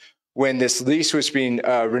time when this lease was being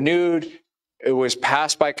renewed, it was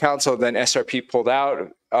passed by council, then SRP pulled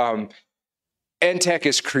out. NTEC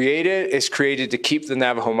is created to keep the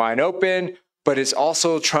Navajo mine open, but it's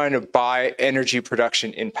also trying to buy energy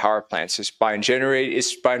production in power plants. It's buying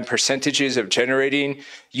percentages of generating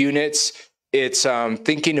units. It's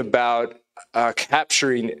thinking about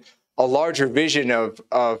capturing a larger vision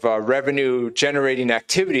of revenue generating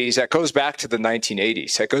activities that goes back to the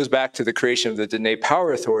 1980s. That goes back to the creation of the Diné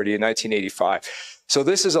Power Authority in 1985. So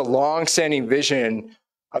this is a long-standing vision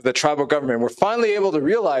of the tribal government. We're finally able to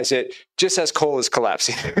realize it just as coal is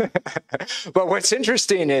collapsing. But what's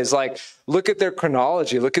interesting is, like, look at their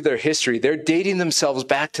chronology, look at their history. They're dating themselves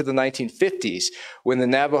back to the 1950s when the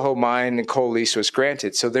Navajo mine and coal lease was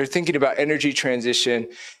granted. So they're thinking about energy transition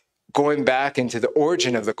going back into the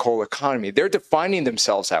origin of the coal economy. They're defining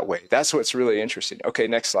themselves that way. That's what's really interesting. Okay,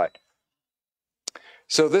 next slide.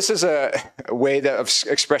 So this is a way of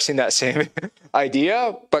expressing that same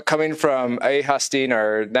idea, but coming from A. Hastine,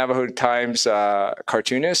 our Navajo Times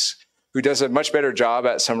cartoonist, who does a much better job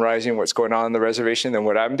at summarizing what's going on in the reservation than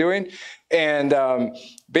what I'm doing. And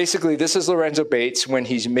basically, this is Lorenzo Bates when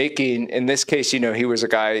he's making, in this case, he was a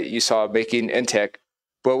guy you saw making NTEC,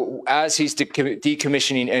 but as he's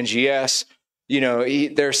decommissioning NGS,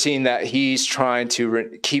 they're seeing that he's trying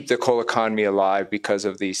to keep the coal economy alive because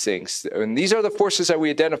of these things. And these are the forces that we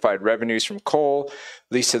identified: revenues from coal,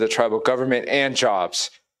 lease to the tribal government, and jobs.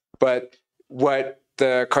 But what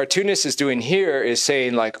the cartoonist is doing here is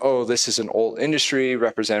saying, like, oh, this is an old industry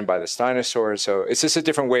represented by this dinosaur. So it's just a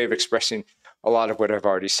different way of expressing a lot of what I've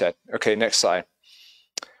already said. Okay, next slide.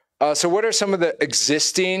 So what are some of the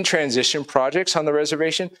existing transition projects on the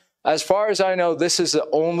reservation? As far as I know, this is the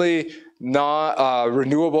only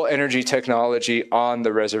renewable energy technology on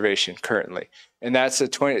the reservation currently. And that's the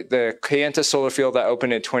Kayenta solar field that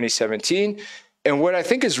opened in 2017. And what I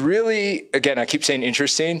think is really, again, I keep saying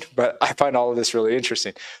interesting, but I find all of this really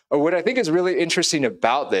interesting. What I think is really interesting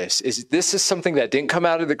about this is something that didn't come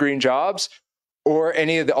out of the green jobs or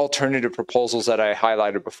any of the alternative proposals that I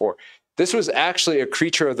highlighted before. This was actually a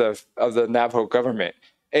creature of the Navajo government,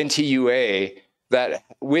 NTUA, that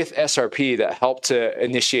with SRP that helped to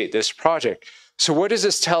initiate this project. So what does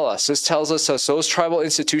this tell us? This tells us that those tribal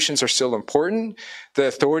institutions are still important. The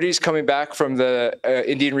authorities coming back from the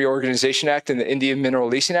Indian Reorganization Act and the Indian Mineral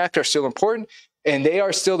Leasing Act are still important, and they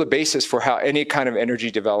are still the basis for how any kind of energy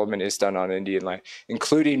development is done on Indian land,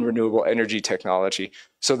 including renewable energy technology.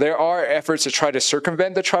 So there are efforts to try to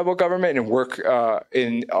circumvent the tribal government and work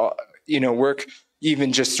work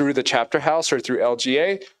even just through the chapter house or through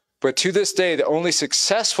LGA. But to this day, the only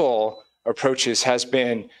successful approaches has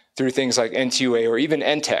been through things like NTUA or even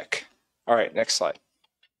NTEC. All right, next slide.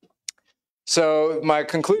 So my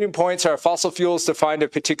concluding points are fossil fuels define a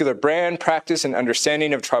particular brand, practice, and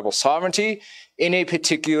understanding of tribal sovereignty in a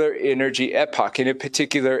particular energy epoch, in a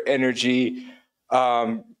particular energy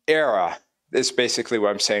era. Is basically what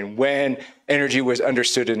I'm saying, when energy was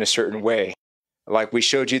understood in a certain way. Like we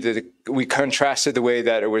showed you that we contrasted the way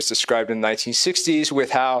that it was described in the 1960s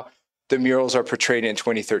with how the murals are portrayed in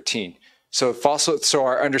 2013. So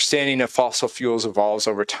our understanding of fossil fuels evolves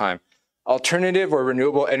over time. Alternative or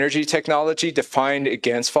renewable energy technology defined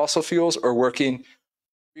against fossil fuels or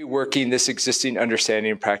reworking this existing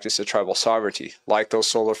understanding and practice of tribal sovereignty, like those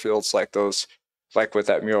solar fields, like what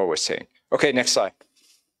that mural was saying. Okay, next slide.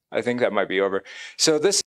 I think that might be over. So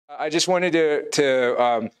I just wanted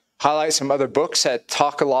to highlight some other books that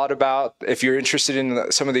talk a lot about, if you're interested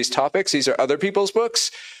in some of these topics, these are other people's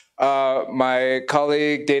books. My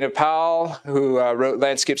colleague, Dana Powell, who wrote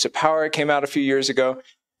Landscapes of Power, came out a few years ago.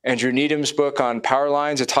 Andrew Needham's book on power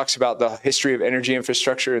lines, it talks about the history of energy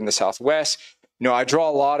infrastructure in the Southwest. I draw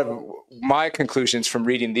a lot of my conclusions from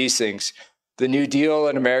reading these things. The New Deal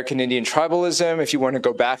and American Indian Tribalism, if you want to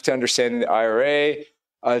go back to understanding the IRA.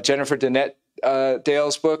 Jennifer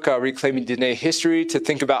Dale's book, Reclaiming Diné History, to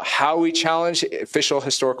think about how we challenge official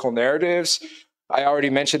historical narratives. I already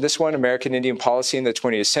mentioned this one, American Indian Policy in the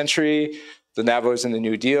 20th Century, the Navajos and the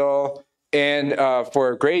New Deal. And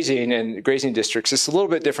for grazing and grazing districts, it's a little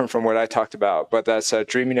bit different from what I talked about, but that's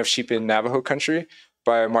Dreaming of Sheep in Navajo Country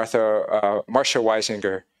by Marcia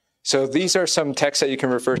Weisinger. So these are some texts that you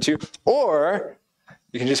can refer to, or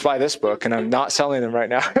you can just buy this book, and I'm not selling them right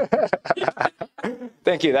now.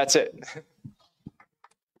 Thank you, that's it.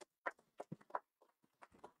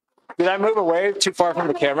 Did I move away too far from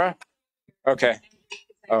the camera? Okay.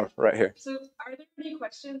 Oh, right here. So are there any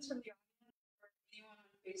questions from the audience or anyone on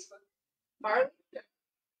Facebook? Marley? Yeah.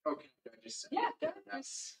 Okay. Just yeah, go ahead.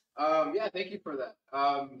 Yes. Yeah, thank you for that.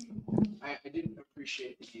 I did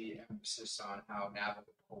appreciate the emphasis on how Navajo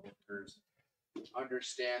coal workers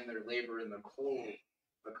understand their labor in the coal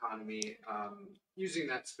economy, using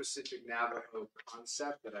that specific Navajo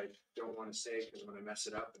concept that I don't want to say because I'm going to mess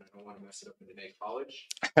it up, and I don't want to mess it up in Diné College.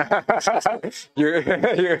 you're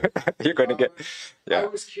going to get. Yeah. I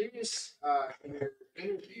was curious in your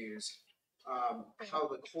interviews how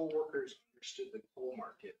the coal workers understood the coal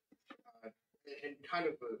market, and kind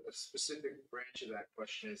of a specific branch of that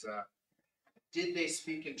question is, did they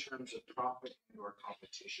speak in terms of profit or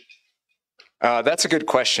competition? That's a good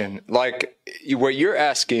question. Like what you're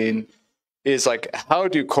asking is like, how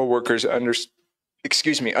do coworkers understand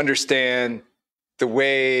the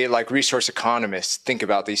way like resource economists think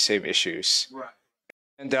about these same issues? Right.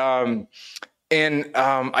 And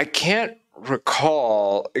I can't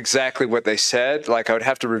recall exactly what they said. Like I would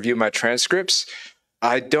have to review my transcripts.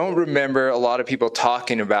 I don't remember a lot of people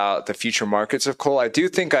talking about the future markets of coal. I do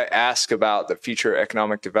think I asked about the future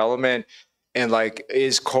economic development and like,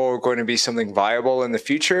 is coal going to be something viable in the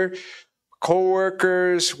future? Coal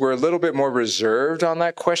workers were a little bit more reserved on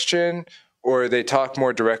that question, or they talked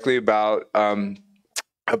more directly about the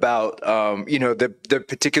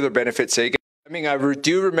particular benefits they get. I mean, I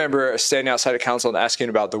do remember standing outside of council and asking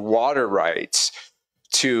about the water rights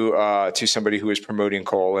to somebody who was promoting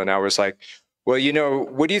coal, and I was like, well,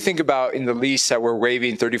 what do you think about in the lease that we're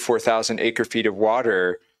waiving 34,000 acre feet of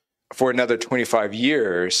water for another 25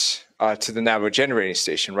 years to the Navajo generating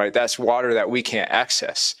station, right? That's water that we can't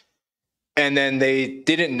access. And then they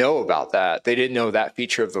didn't know about that. They didn't know that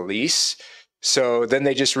feature of the lease. So then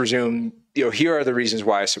they just resumed, here are the reasons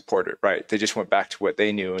why I support it, right? They just went back to what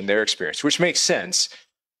they knew and their experience, which makes sense.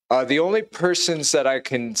 The only persons that I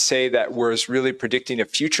can say that was really predicting a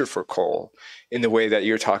future for coal in the way that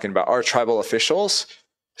you're talking about are tribal officials.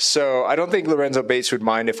 So I don't think Lorenzo Bates would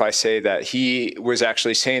mind if I say that he was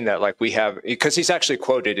actually saying that, like, we have, because he's actually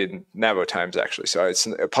quoted in Navajo Times, actually, so it's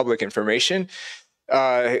public information,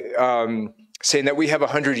 saying that we have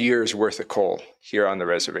 100 years worth of coal here on the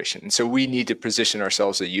reservation. And so we need to position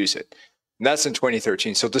ourselves to use it. And that's in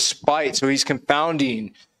 2013. So so he's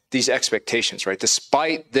confounding these expectations, right?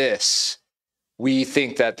 Despite this, we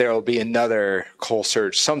think that there will be another coal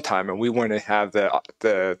surge sometime, and we want to have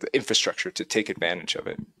the infrastructure to take advantage of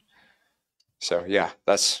it. So yeah,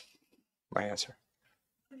 that's my answer.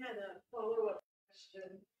 I had a follow-up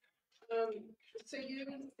question. So you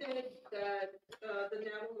said that the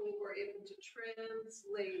Navajo were able to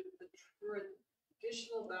translate the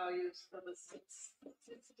traditional values of a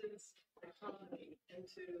subsistence economy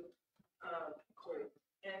into coal.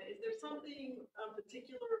 And is there something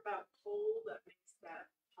particular about coal that makes that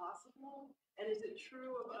possible? And is it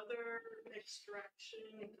true of other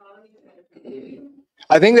extraction economies?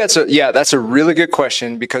 I think that's a really good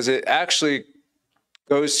question, because it actually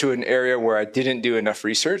goes to an area where I didn't do enough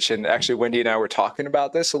research. And actually, Wendy and I were talking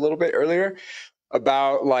about this a little bit earlier,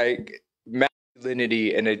 about like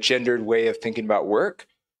masculinity and a gendered way of thinking about work.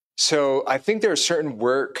 So I think there are certain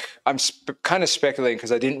work, I'm kind of speculating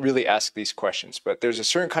because I didn't really ask these questions, but there's a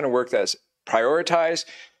certain kind of work that's prioritized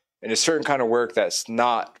and a certain kind of work that's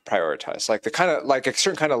not prioritized, like a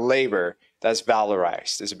certain kind of labor that's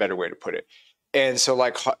valorized is a better way to put it. And so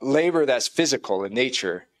like labor that's physical in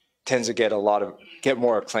nature tends to get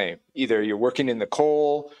more acclaim. Either you're working in the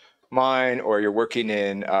coal mine, or you're working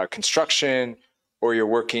in construction, or you're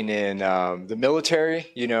working in the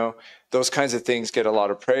military, those kinds of things get a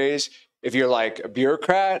lot of praise. If you're like a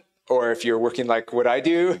bureaucrat, or if you're working like what I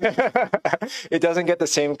do, it doesn't get the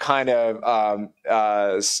same kind of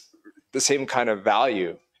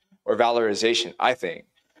value or valorization, I think.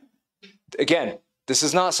 Again, this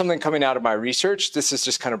is not something coming out of my research. This is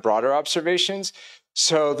just kind of broader observations.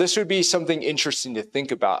 So this would be something interesting to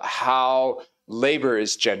think about, how labor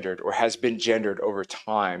is gendered or has been gendered over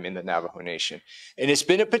time in the Navajo Nation. And it's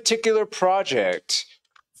been a particular project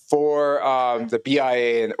for the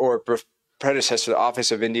BIA or predecessor, the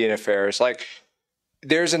Office of Indian Affairs. Like,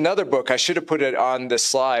 there's another book, I should have put it on the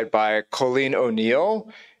slide, by Colleen O'Neill.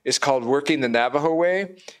 It's called Working the Navajo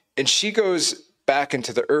Way. And she goes back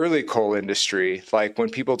into the early coal industry, like when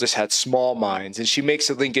people just had small mines. And she makes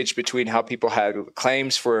a linkage between how people had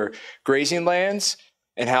claims for grazing lands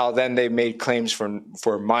and how then they made claims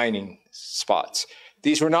for mining spots.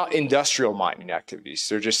 These were not industrial mining activities.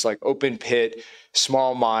 They're just like open pit,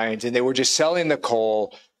 small mines, and they were just selling the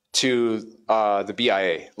coal to the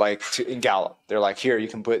BIA, in Gallup. They're like, here, you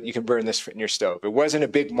can burn this in your stove. It wasn't a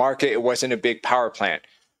big market. It wasn't a big power plant,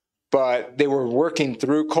 but they were working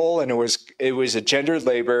through coal, and it was a gendered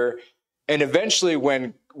labor. And eventually,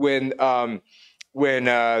 when the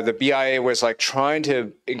BIA was like trying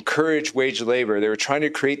to encourage wage labor, they were trying to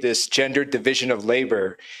create this gendered division of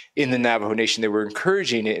labor in the Navajo Nation. They were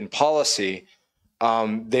encouraging it in policy.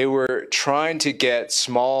 They were trying to get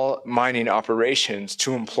small mining operations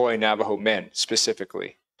to employ Navajo men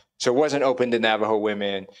specifically. So it wasn't open to Navajo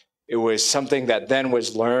women. It was something that then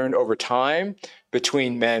was learned over time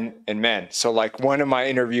between men and men. So like one of my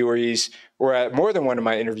interviewees, or more than one of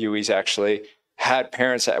my interviewees actually, had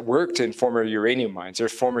parents that worked in former uranium mines.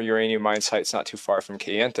 There's former uranium mine sites not too far from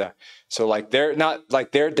Kayenta. So like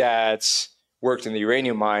their dads worked in the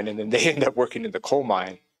uranium mine, and then they end up working in the coal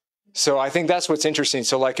mine. So I think that's what's interesting.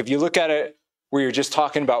 So like if you look at it where you're just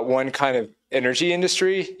talking about one kind of energy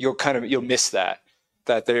industry, you'll miss that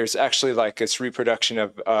there's actually like this reproduction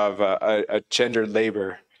of a gendered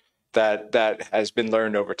labor that has been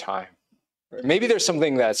learned over time. Maybe there's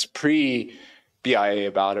something that's pre-BIA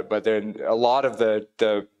about it, but then a lot of the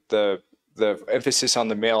emphasis on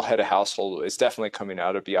the male head of household is definitely coming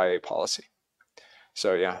out of BIA policy.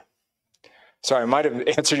 So yeah. Sorry, I might have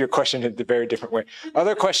answered your question in a very different way.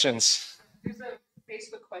 Other questions? There's a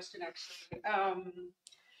Facebook question, actually.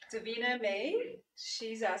 Davina May,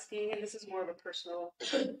 she's asking, and this is more of a personal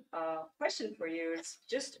question for you. It's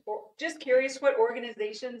just curious, what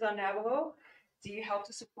organizations on Navajo do you help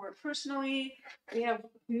to support personally? We have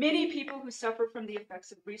many people who suffer from the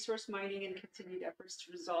effects of resource mining and continued efforts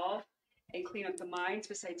to resolve and clean up the mines.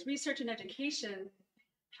 Besides research and education,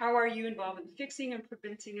 how are you involved in fixing and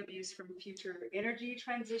preventing abuse from future energy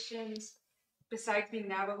transitions? Besides being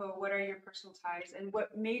Navajo, what are your personal ties, and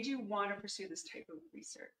what made you want to pursue this type of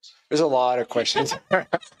research? There's a lot of questions. I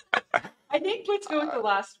think let's go with the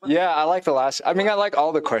last one. Yeah, I like the last. I mean, I like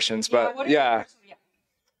all the questions, but yeah.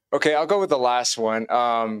 Okay, I'll go with the last one.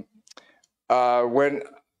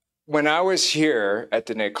 When I was here at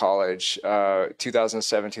Diné College,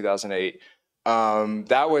 2007, 2008,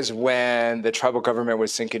 that was when the tribal government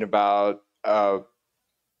was thinking about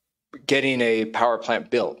getting a power plant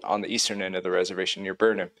built on the eastern end of the reservation near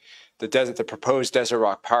Burnham, the proposed Desert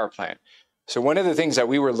Rock power plant. So one of the things that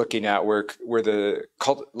we were looking at were the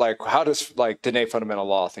like, how does like Diné fundamental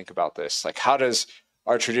law think about this? Like, how does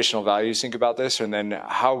our traditional values think about this? And then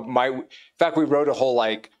how might, in fact, we wrote a whole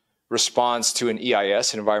like response to an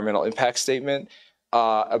EIS, an environmental impact statement,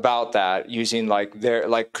 about that, using like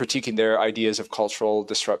critiquing their ideas of cultural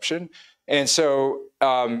disruption. And so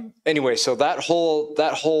anyway, so that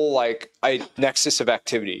whole like nexus of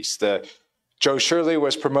activities, Joe Shirley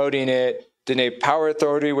was promoting it, Diné Power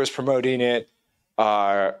Authority was promoting it,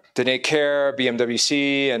 Nihikéyah,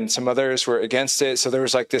 BMWC, and some others were against it. So there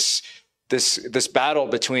was like this battle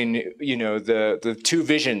between, you know, the two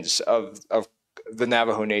visions of the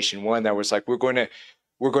Navajo Nation. One that was like, we're going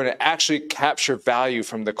to actually capture value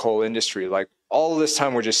from the coal industry. Like all of this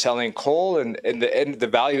time, we're just selling coal, and the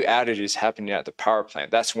value added is happening at the power plant.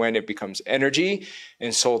 That's when it becomes energy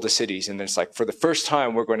and sold to cities. And it's like, for the first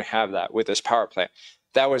time, we're going to have that with this power plant.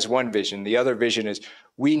 That was one vision. The other vision is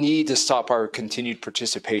we need to stop our continued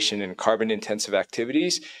participation in carbon-intensive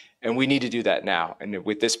activities, and we need to do that now, and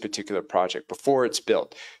with this particular project, before it's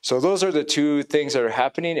built. So those are the two things that are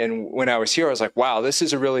happening. And when I was here, I was like, wow, this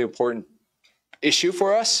is a really important issue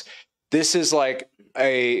for us. This is like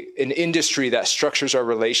an industry that structures our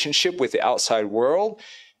relationship with the outside world,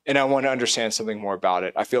 and I want to understand something more about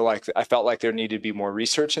it. I felt like there needed to be more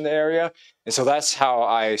research in the area, and so that's how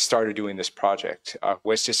I started doing this project.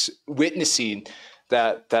 Was just witnessing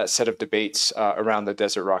that set of debates around the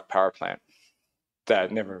Desert Rock power plant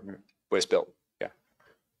that never was built. Yeah.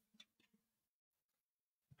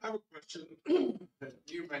 I have a question that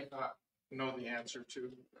you may not know the answer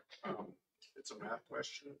to. It's a math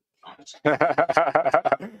question.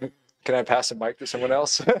 Can I pass the mic to someone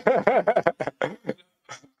else?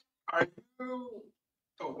 Are you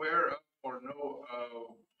aware of or know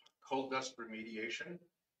of coal dust remediation? It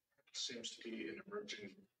seems to be an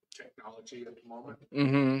emerging technology at the moment.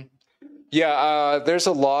 Mm-hmm. Yeah, there's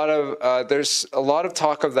a lot of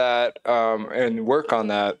talk of that and work on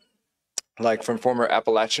that, like from former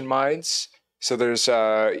Appalachian mines. So there's,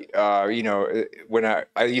 you know, when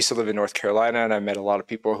I used to live in North Carolina, and I met a lot of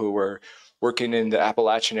people who were working in the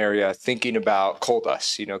Appalachian area thinking about coal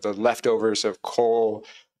dust, you know, the leftovers of coal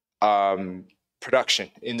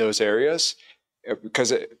production in those areas,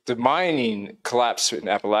 because the mining collapsed in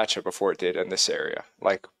Appalachia before it did in this area,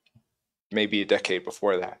 like maybe a decade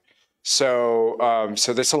before that. So,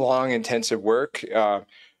 so that's a long, intensive work.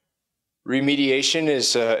 Remediation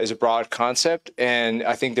is a broad concept, and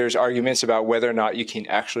I think there's arguments about whether or not you can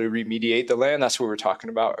actually remediate the land. That's what we were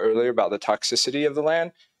talking about earlier, about the toxicity of the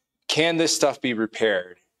land. Can this stuff be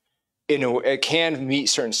repaired? It can meet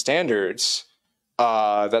certain standards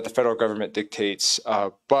that the federal government dictates,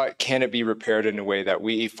 but can it be repaired in a way that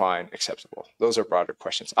we find acceptable? Those are broader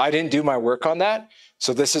questions. I didn't do my work on that,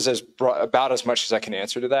 so this is about as much as I can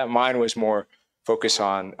answer to that. Mine was more focused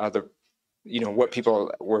on you know, what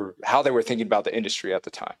people were, how they were thinking about the industry at the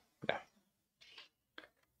time. Yeah.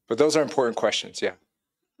 But those are important questions. Yeah.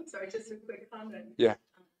 Sorry, just a quick comment. Yeah.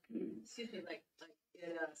 Excuse me, like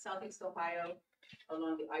in Southeast Ohio,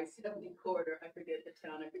 along the I-70 corridor, I forget the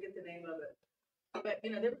town, I forget the name of it. But, you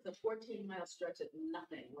know, there was a 14-mile stretch of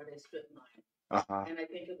nothing where they strip mine. Uh-huh. And I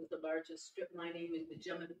think it was the largest strip mining, the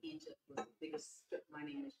Gem of Egypt was the biggest strip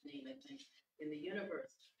mining machine, I think, in the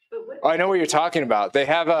universe. But what I know what you're talking about. They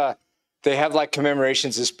have like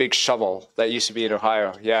commemorations, this big shovel that used to be in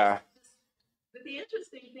Ohio. Yeah. But the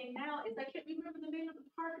interesting thing now is I can't remember the name of the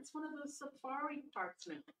park. It's one of those safari parks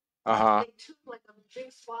now. Uh-huh. They took like a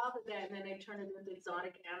big swath of that, and then they turned it into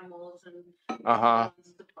exotic animals and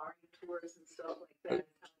safari tours and stuff like that.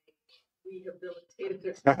 Rehabilitated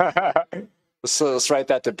it. Let's write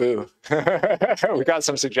that to Boo. We got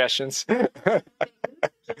some suggestions. Because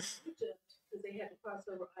they had to cross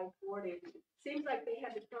over I-40. Seems like they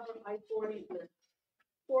had to cover I-40 with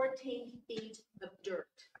 14 feet of dirt.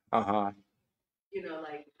 Uh-huh. You know,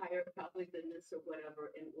 like higher probably than this or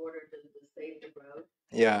whatever, in order to save the road.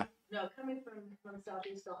 Yeah. No, coming from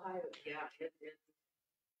Southeast Ohio, yeah,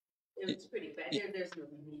 it's pretty bad. There's no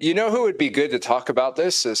need. You know who would be good to talk about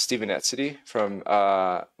this is Stephen Etzedy from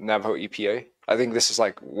Navajo EPA. I think this is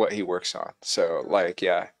like what he works on. So like,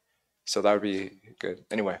 yeah. So that would be good.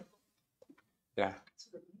 Anyway. Yeah.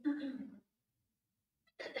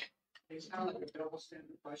 It's kind of like a double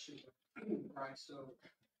standard question, right? So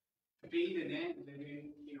being an ant,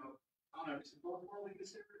 living, you know, I don't know, is it more morally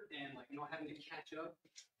considered and like, you know, having to catch up?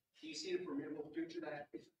 Do you see the formidable future that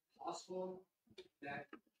it's possible that,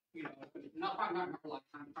 you know, not my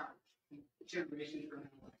lifetime, generations from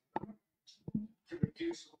now, like, to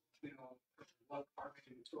reduce, what carbon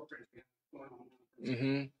filters we have going on.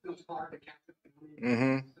 Mm-hmm. It's hard to capture.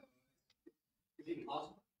 Mm-hmm. So, is it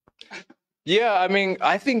possible? Yeah, I mean,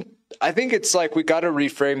 I think it's like we got to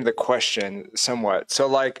reframe the question somewhat. So,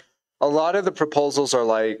 like, a lot of the proposals are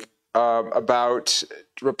like about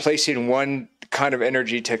replacing one kind of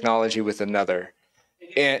energy technology with another,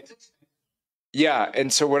 and yeah,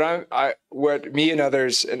 and so what me and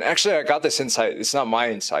others, and actually I got this insight. It's not my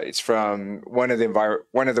insight. It's from one of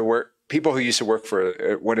the people who used to work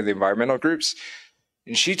for one of the environmental groups.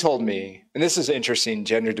 And she told me, and this is interesting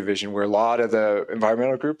gender division, where a lot of the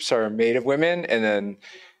environmental groups are made of women, and then,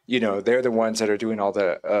 they're the ones that are doing all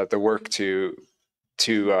the work to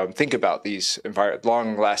think about these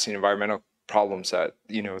long-lasting environmental problems that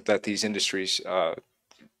these industries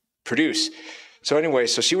produce. So anyway,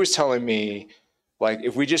 so she was telling me, like,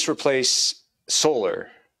 if we just replace solar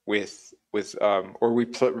replace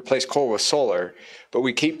coal with solar, but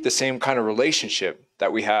we keep the same kind of relationship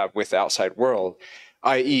that we have with the outside world,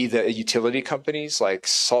 i.e. the utility companies like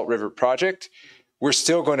Salt River Project, we're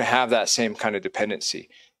still going to have that same kind of dependency.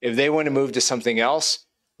 If they want to move to something else,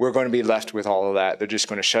 we're going to be left with all of that. They're just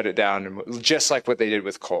going to shut it down, just like what they did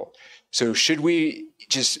with coal. So should we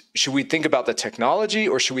think about the technology,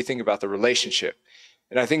 or should we think about the relationship?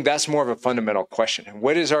 And I think that's more of a fundamental question.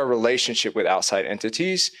 What is our relationship with outside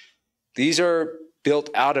entities? These are built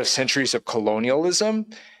out of centuries of colonialism.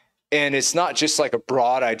 And it's not just like a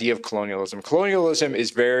broad idea of colonialism. Colonialism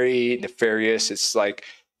is very nefarious. It's like,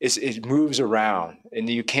 it moves around, and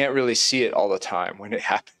you can't really see it all the time when it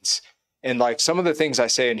happens. And like some of the things I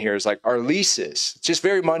say in here is like our leases, just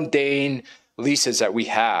very mundane leases that we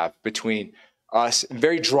have between us,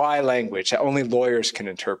 very dry language that only lawyers can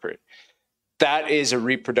interpret. That is a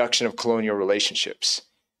reproduction of colonial relationships.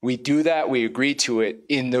 We do that, we agree to it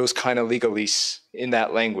in those kind of legalese, in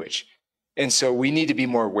that language. And so we need to be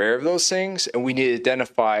more aware of those things, and we need to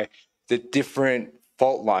identify the different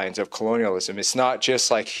fault lines of colonialism. It's not just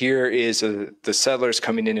like here is the settlers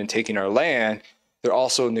coming in and taking our land. They're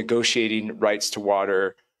also negotiating rights to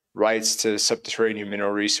water, rights to subterranean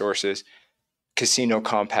mineral resources, casino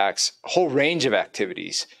compacts, a whole range of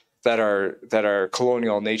activities that are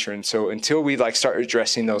colonial in nature. And so until we start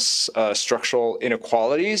addressing those structural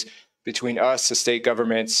inequalities between us, the state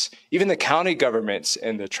governments, even the county governments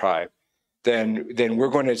and the tribe, then we're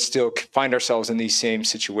going to still find ourselves in these same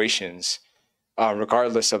situations,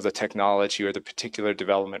 regardless of the technology or the particular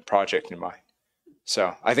development project in mind.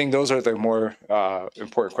 So I think those are the more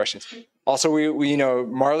important questions. Also, we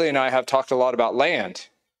Marley and I have talked a lot about land.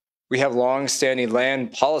 We have long-standing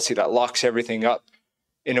land policy that locks everything up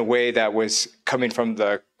in a way that was coming from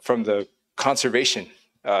the conservation,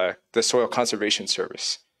 the Soil Conservation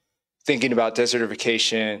Service, thinking about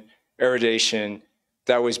desertification, aridation,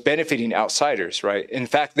 that was benefiting outsiders, right? In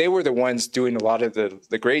fact, they were the ones doing a lot of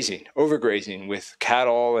the grazing, overgrazing with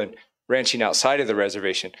cattle and ranching outside of the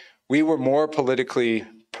reservation. We were more politically,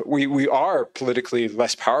 we are politically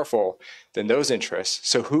less powerful than those interests.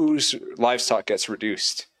 So whose livestock gets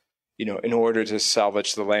reduced, in order to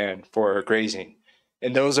salvage the land for grazing?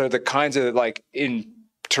 And those are the kinds of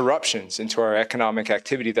interruptions into our economic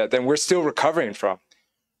activity that then we're still recovering from,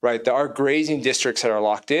 right? Our grazing districts that are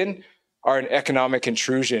locked in are an economic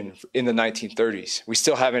intrusion in the 1930s. We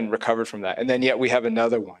still haven't recovered from that. And then yet we have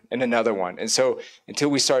another one and another one. And so until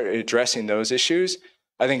we start addressing those issues,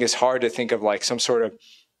 I think it's hard to think of some sort of,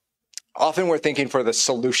 often we're thinking for the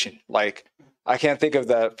solution. I can't think of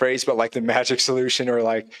the phrase, but the magic solution or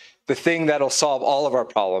the thing that'll solve all of our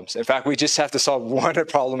problems. In fact, we just have to solve one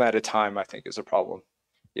problem at a time, I think is a problem.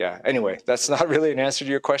 Yeah, anyway, that's not really an answer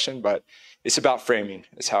to your question, but it's about framing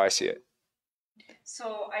is how I see it.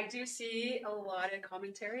 So I do see a lot of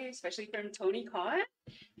commentary, especially from Tony Kahn,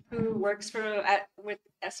 who works with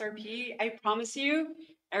SRP. I promise you,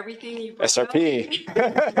 everything you brought SRP.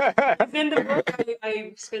 is in the book.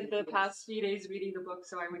 I spent the past few days reading the book,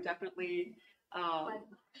 so I would definitely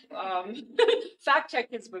fact check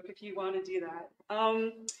his book if you want to do that.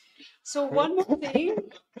 So one more thing.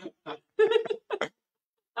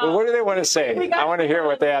 Well, what do they want to say? I want to hear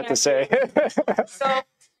what they have to say. So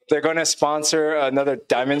they're going to sponsor another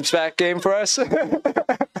Diamondback game for us.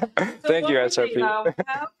 Thank you, SRP. We have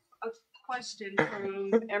a question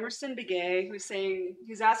from Emerson Begay, who's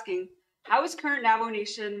asking, how is current Navajo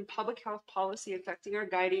Nation public health policy affecting or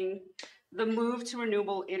guiding the move to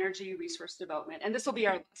renewable energy resource development? And this will be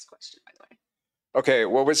our last question, by the way. Okay,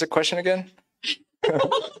 what was the question again?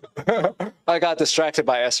 I got distracted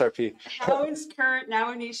by SRP. How is current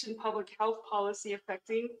Navajo Nation public health policy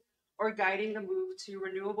affecting or guiding the move to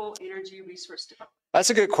renewable energy resource development? That's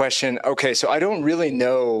a good question. Okay, so I don't really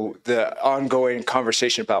know the ongoing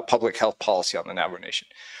conversation about public health policy on the Navajo Nation.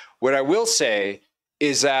 What I will say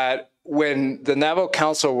is that when the Navajo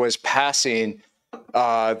Council was passing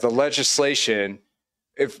the legislation,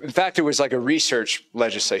 in fact, it was like a research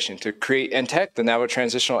legislation to create NTEC, the Navajo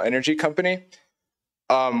Transitional Energy Company.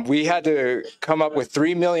 We had to come up with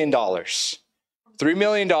 $3 million. $3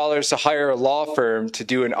 million to hire a law firm to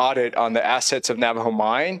do an audit on the assets of Navajo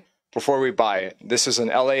Mine before we buy it. This is an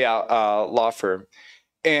LA law firm.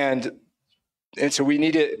 And so we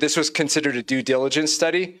needed, this was considered a due diligence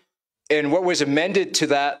study. And what was amended to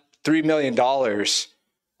that $3 million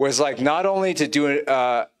was like not only to do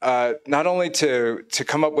not only to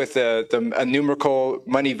come up with a numerical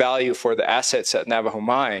money value for the assets at Navajo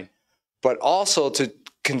Mine, but also to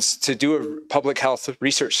do a public health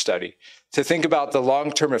research study, to think about the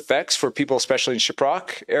long-term effects for people, especially in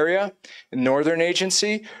Shiprock area, in Northern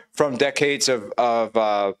Agency, from decades of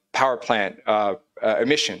power plant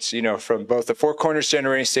emissions, you know, from both the Four Corners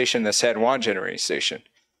Generating Station and the San Juan Generating Station.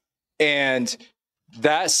 And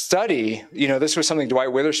that study, you know, this was something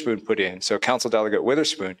Dwight Witherspoon put in, so Council Delegate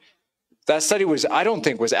Witherspoon. That study was, I don't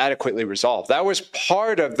think, was adequately resolved. That was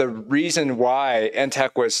part of the reason why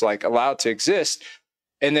NTEC was like allowed to exist.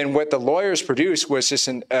 And then what the lawyers produced was just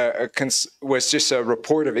a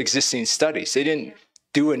report of existing studies. They didn't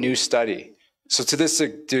do a new study. So to this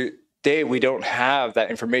day, we don't have that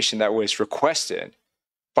information that was requested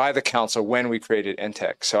by the council when we created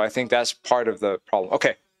NTEC. So I think that's part of the problem.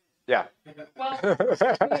 Okay, yeah. Well,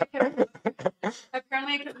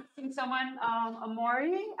 apparently I could see someone,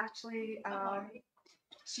 Amori, actually,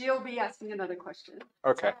 she'll be asking another question.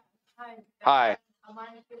 Okay. Hi. Hi.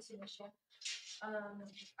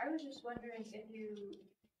 I was just wondering if you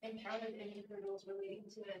encountered any hurdles relating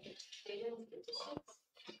to data and statistics.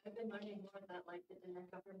 I've been learning more that like the Diné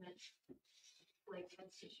government like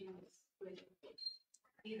has issues with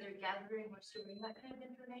either gathering or storing that kind of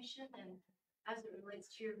information, and as it relates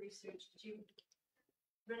to your research, did you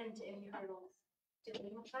run into any hurdles dealing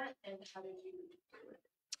with that, and how did you do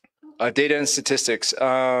it? Data and statistics.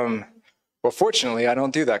 Well, fortunately, I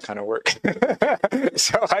don't do that kind of work.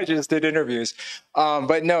 So I just did interviews.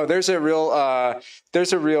 But no, there's a real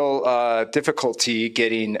difficulty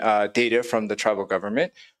getting data from the tribal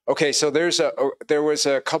government. Okay, so there was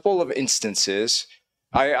a couple of instances.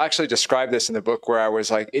 I actually described this in the book where I was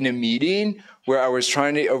like in a meeting where I was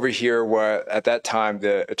trying to overhear what at that time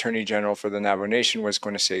the Attorney General for the Navajo Nation was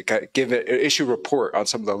going to say, issue a report on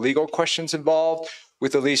some of the legal questions involved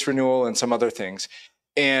with the lease renewal and some other things.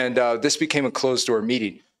 And this became a closed-door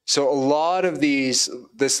meeting. So a lot of this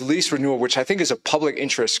lease renewal, which I think is a public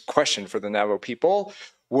interest question for the Navajo people,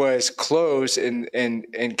 was closed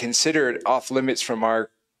and considered off limits from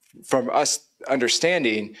us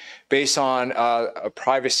understanding based on a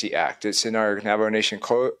Privacy Act. It's in our Navajo Nation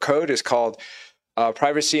code. It's called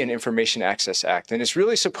Privacy and Information Access Act, and it's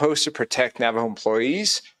really supposed to protect Navajo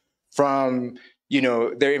employees from, you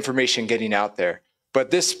know, their information getting out there.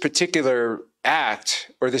 But this particular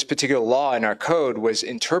act or this particular law in our code was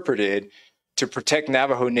interpreted to protect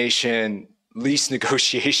Navajo Nation lease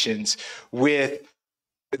negotiations with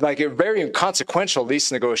like a very consequential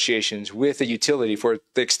lease negotiations with a utility for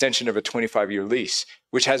the extension of a 25-year lease,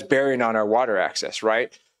 which has bearing on our water access,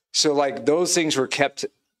 right? So like those things were kept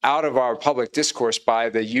out of our public discourse by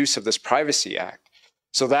the use of this Privacy Act.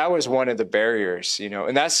 So that was one of the barriers, you know,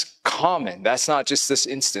 and that's common. That's not just this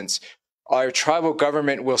instance. Our tribal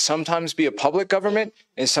government will sometimes be a public government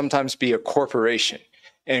and sometimes be a corporation.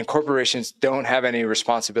 And corporations don't have any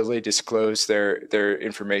responsibility to disclose their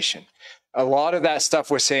information. A lot of that stuff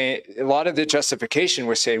was saying, a lot of the justification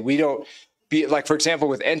was saying we don't be, like for example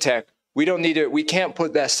with NTEC, we can't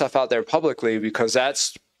put that stuff out there publicly because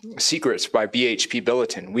that's secrets by BHP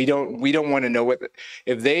Billiton. We don't want to know what,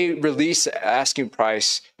 if they release the asking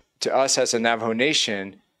price to us as a Navajo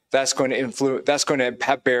Nation, that's going to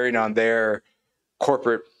have bearing on their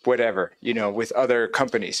corporate whatever, you know, with other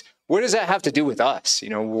companies. What does that have to do with us? You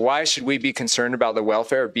know, why should we be concerned about the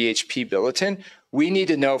welfare of BHP Billiton? We need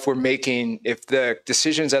to know if the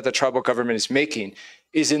decisions that the tribal government is making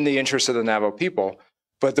is in the interest of the Navajo people.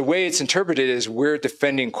 But the way it's interpreted is we're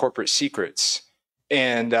defending corporate secrets.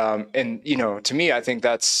 And you know, to me, I think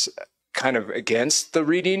that's kind of against the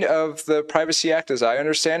reading of the Privacy Act as I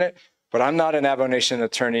understand it. But I'm not a Navajo Nation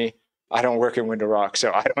attorney. I don't work in Window Rock,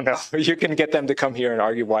 so I don't know. You can get them to come here and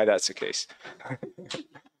argue why that's the case.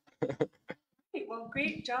 Well,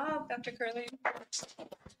 great job, Dr. Curley.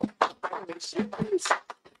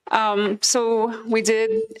 So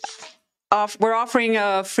we're offering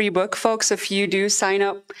a free book, folks. If you do sign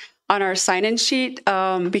up on our sign-in sheet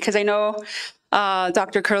because I know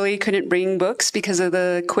Dr. Curley couldn't bring books because of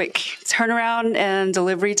the quick turnaround and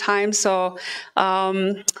delivery time. So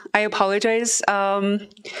I apologize.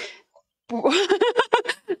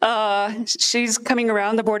 She's coming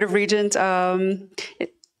around, the Board of Regents.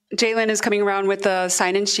 Jalen is coming around with a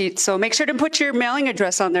sign-in sheet. So make sure to put your mailing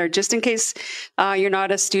address on there just in case you're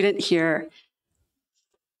not a student here.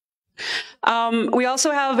 We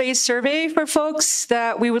also have a survey for folks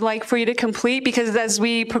that we would like for you to complete because as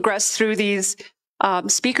we progress through these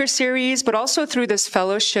speaker series, but also through this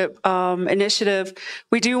fellowship initiative,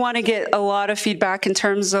 we do want to get a lot of feedback in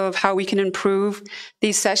terms of how we can improve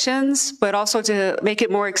these sessions, but also to make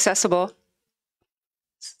it more accessible.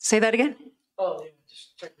 Say that again? Oh, yeah,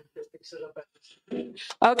 just check to fix it up.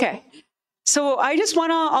 Okay. So I just want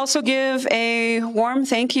to also give a warm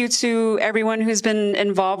thank you to everyone who's been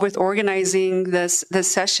involved with organizing this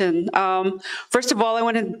session. First of all, I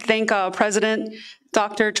want to thank President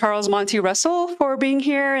Dr. Charles Monty Russell for being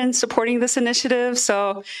here and supporting this initiative.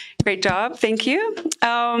 So great job. Thank you.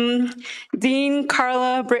 Dean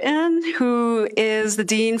Carla Britton, who is the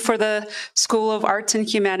Dean for the School of Arts and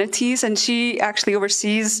Humanities, and she actually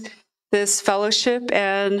oversees this fellowship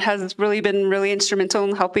and has really been really instrumental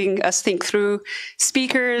in helping us think through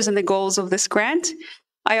speakers and the goals of this grant.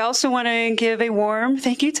 I also want to give a warm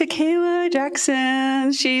thank you to Kayla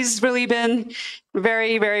Jackson. She's really been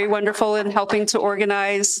very, very wonderful in helping to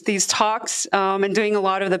organize these talks and doing a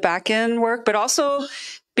lot of the back end work, but also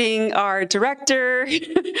being our director,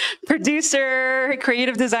 producer,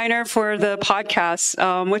 creative designer for the podcast,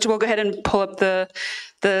 which we'll go ahead and pull up the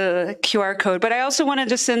QR code. But I also want to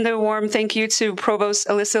just send a warm thank you to Provost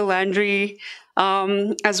Alyssa Landry,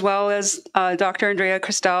 as well as Dr. Andrea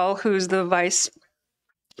Cristal, who's the Vice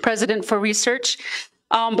President for Research,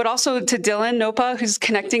 but also to Dylan Nopa, who's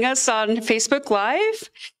connecting us on Facebook Live,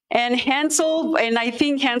 and Hansel, and I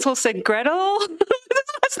think Hansel said Gretel.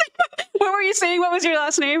 What were you saying? What was your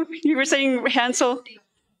last name? You were saying Hansel.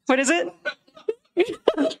 What is it?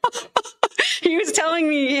 He was telling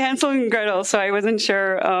me Hansel and Gretel, so I wasn't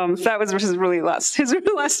sure if that was his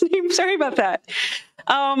last name. Sorry about that.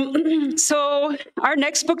 So our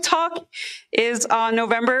next book talk is on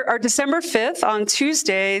December 5th on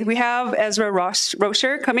Tuesday. We have Ezra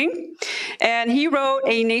Rocher coming, and he wrote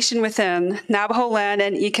A Nation Within, Navajo Land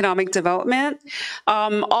and Economic Development.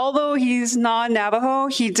 Although he's non-Navajo,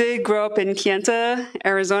 he did grow up in Kayenta,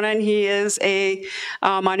 Arizona, and he is a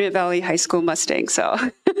Monument Valley High School Mustang. So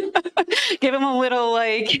give him a little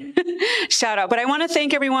shout out. But I want to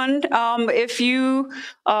thank everyone. If you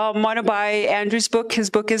want to buy Andrew's book, his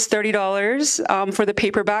book is $30 for the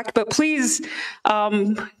paperback. But please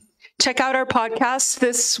check out our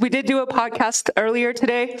podcast. We did do a podcast earlier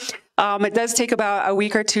today. It does take about a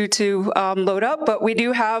week or two to load up, but we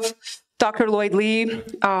do have Dr. Lloyd Lee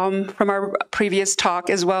from our previous talk,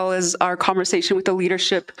 as well as our conversation with the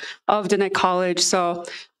leadership of Diné College. So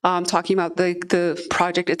talking about the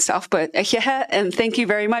project itself. But yeah, and thank you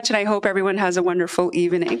very much, and I hope everyone has a wonderful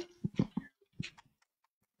evening.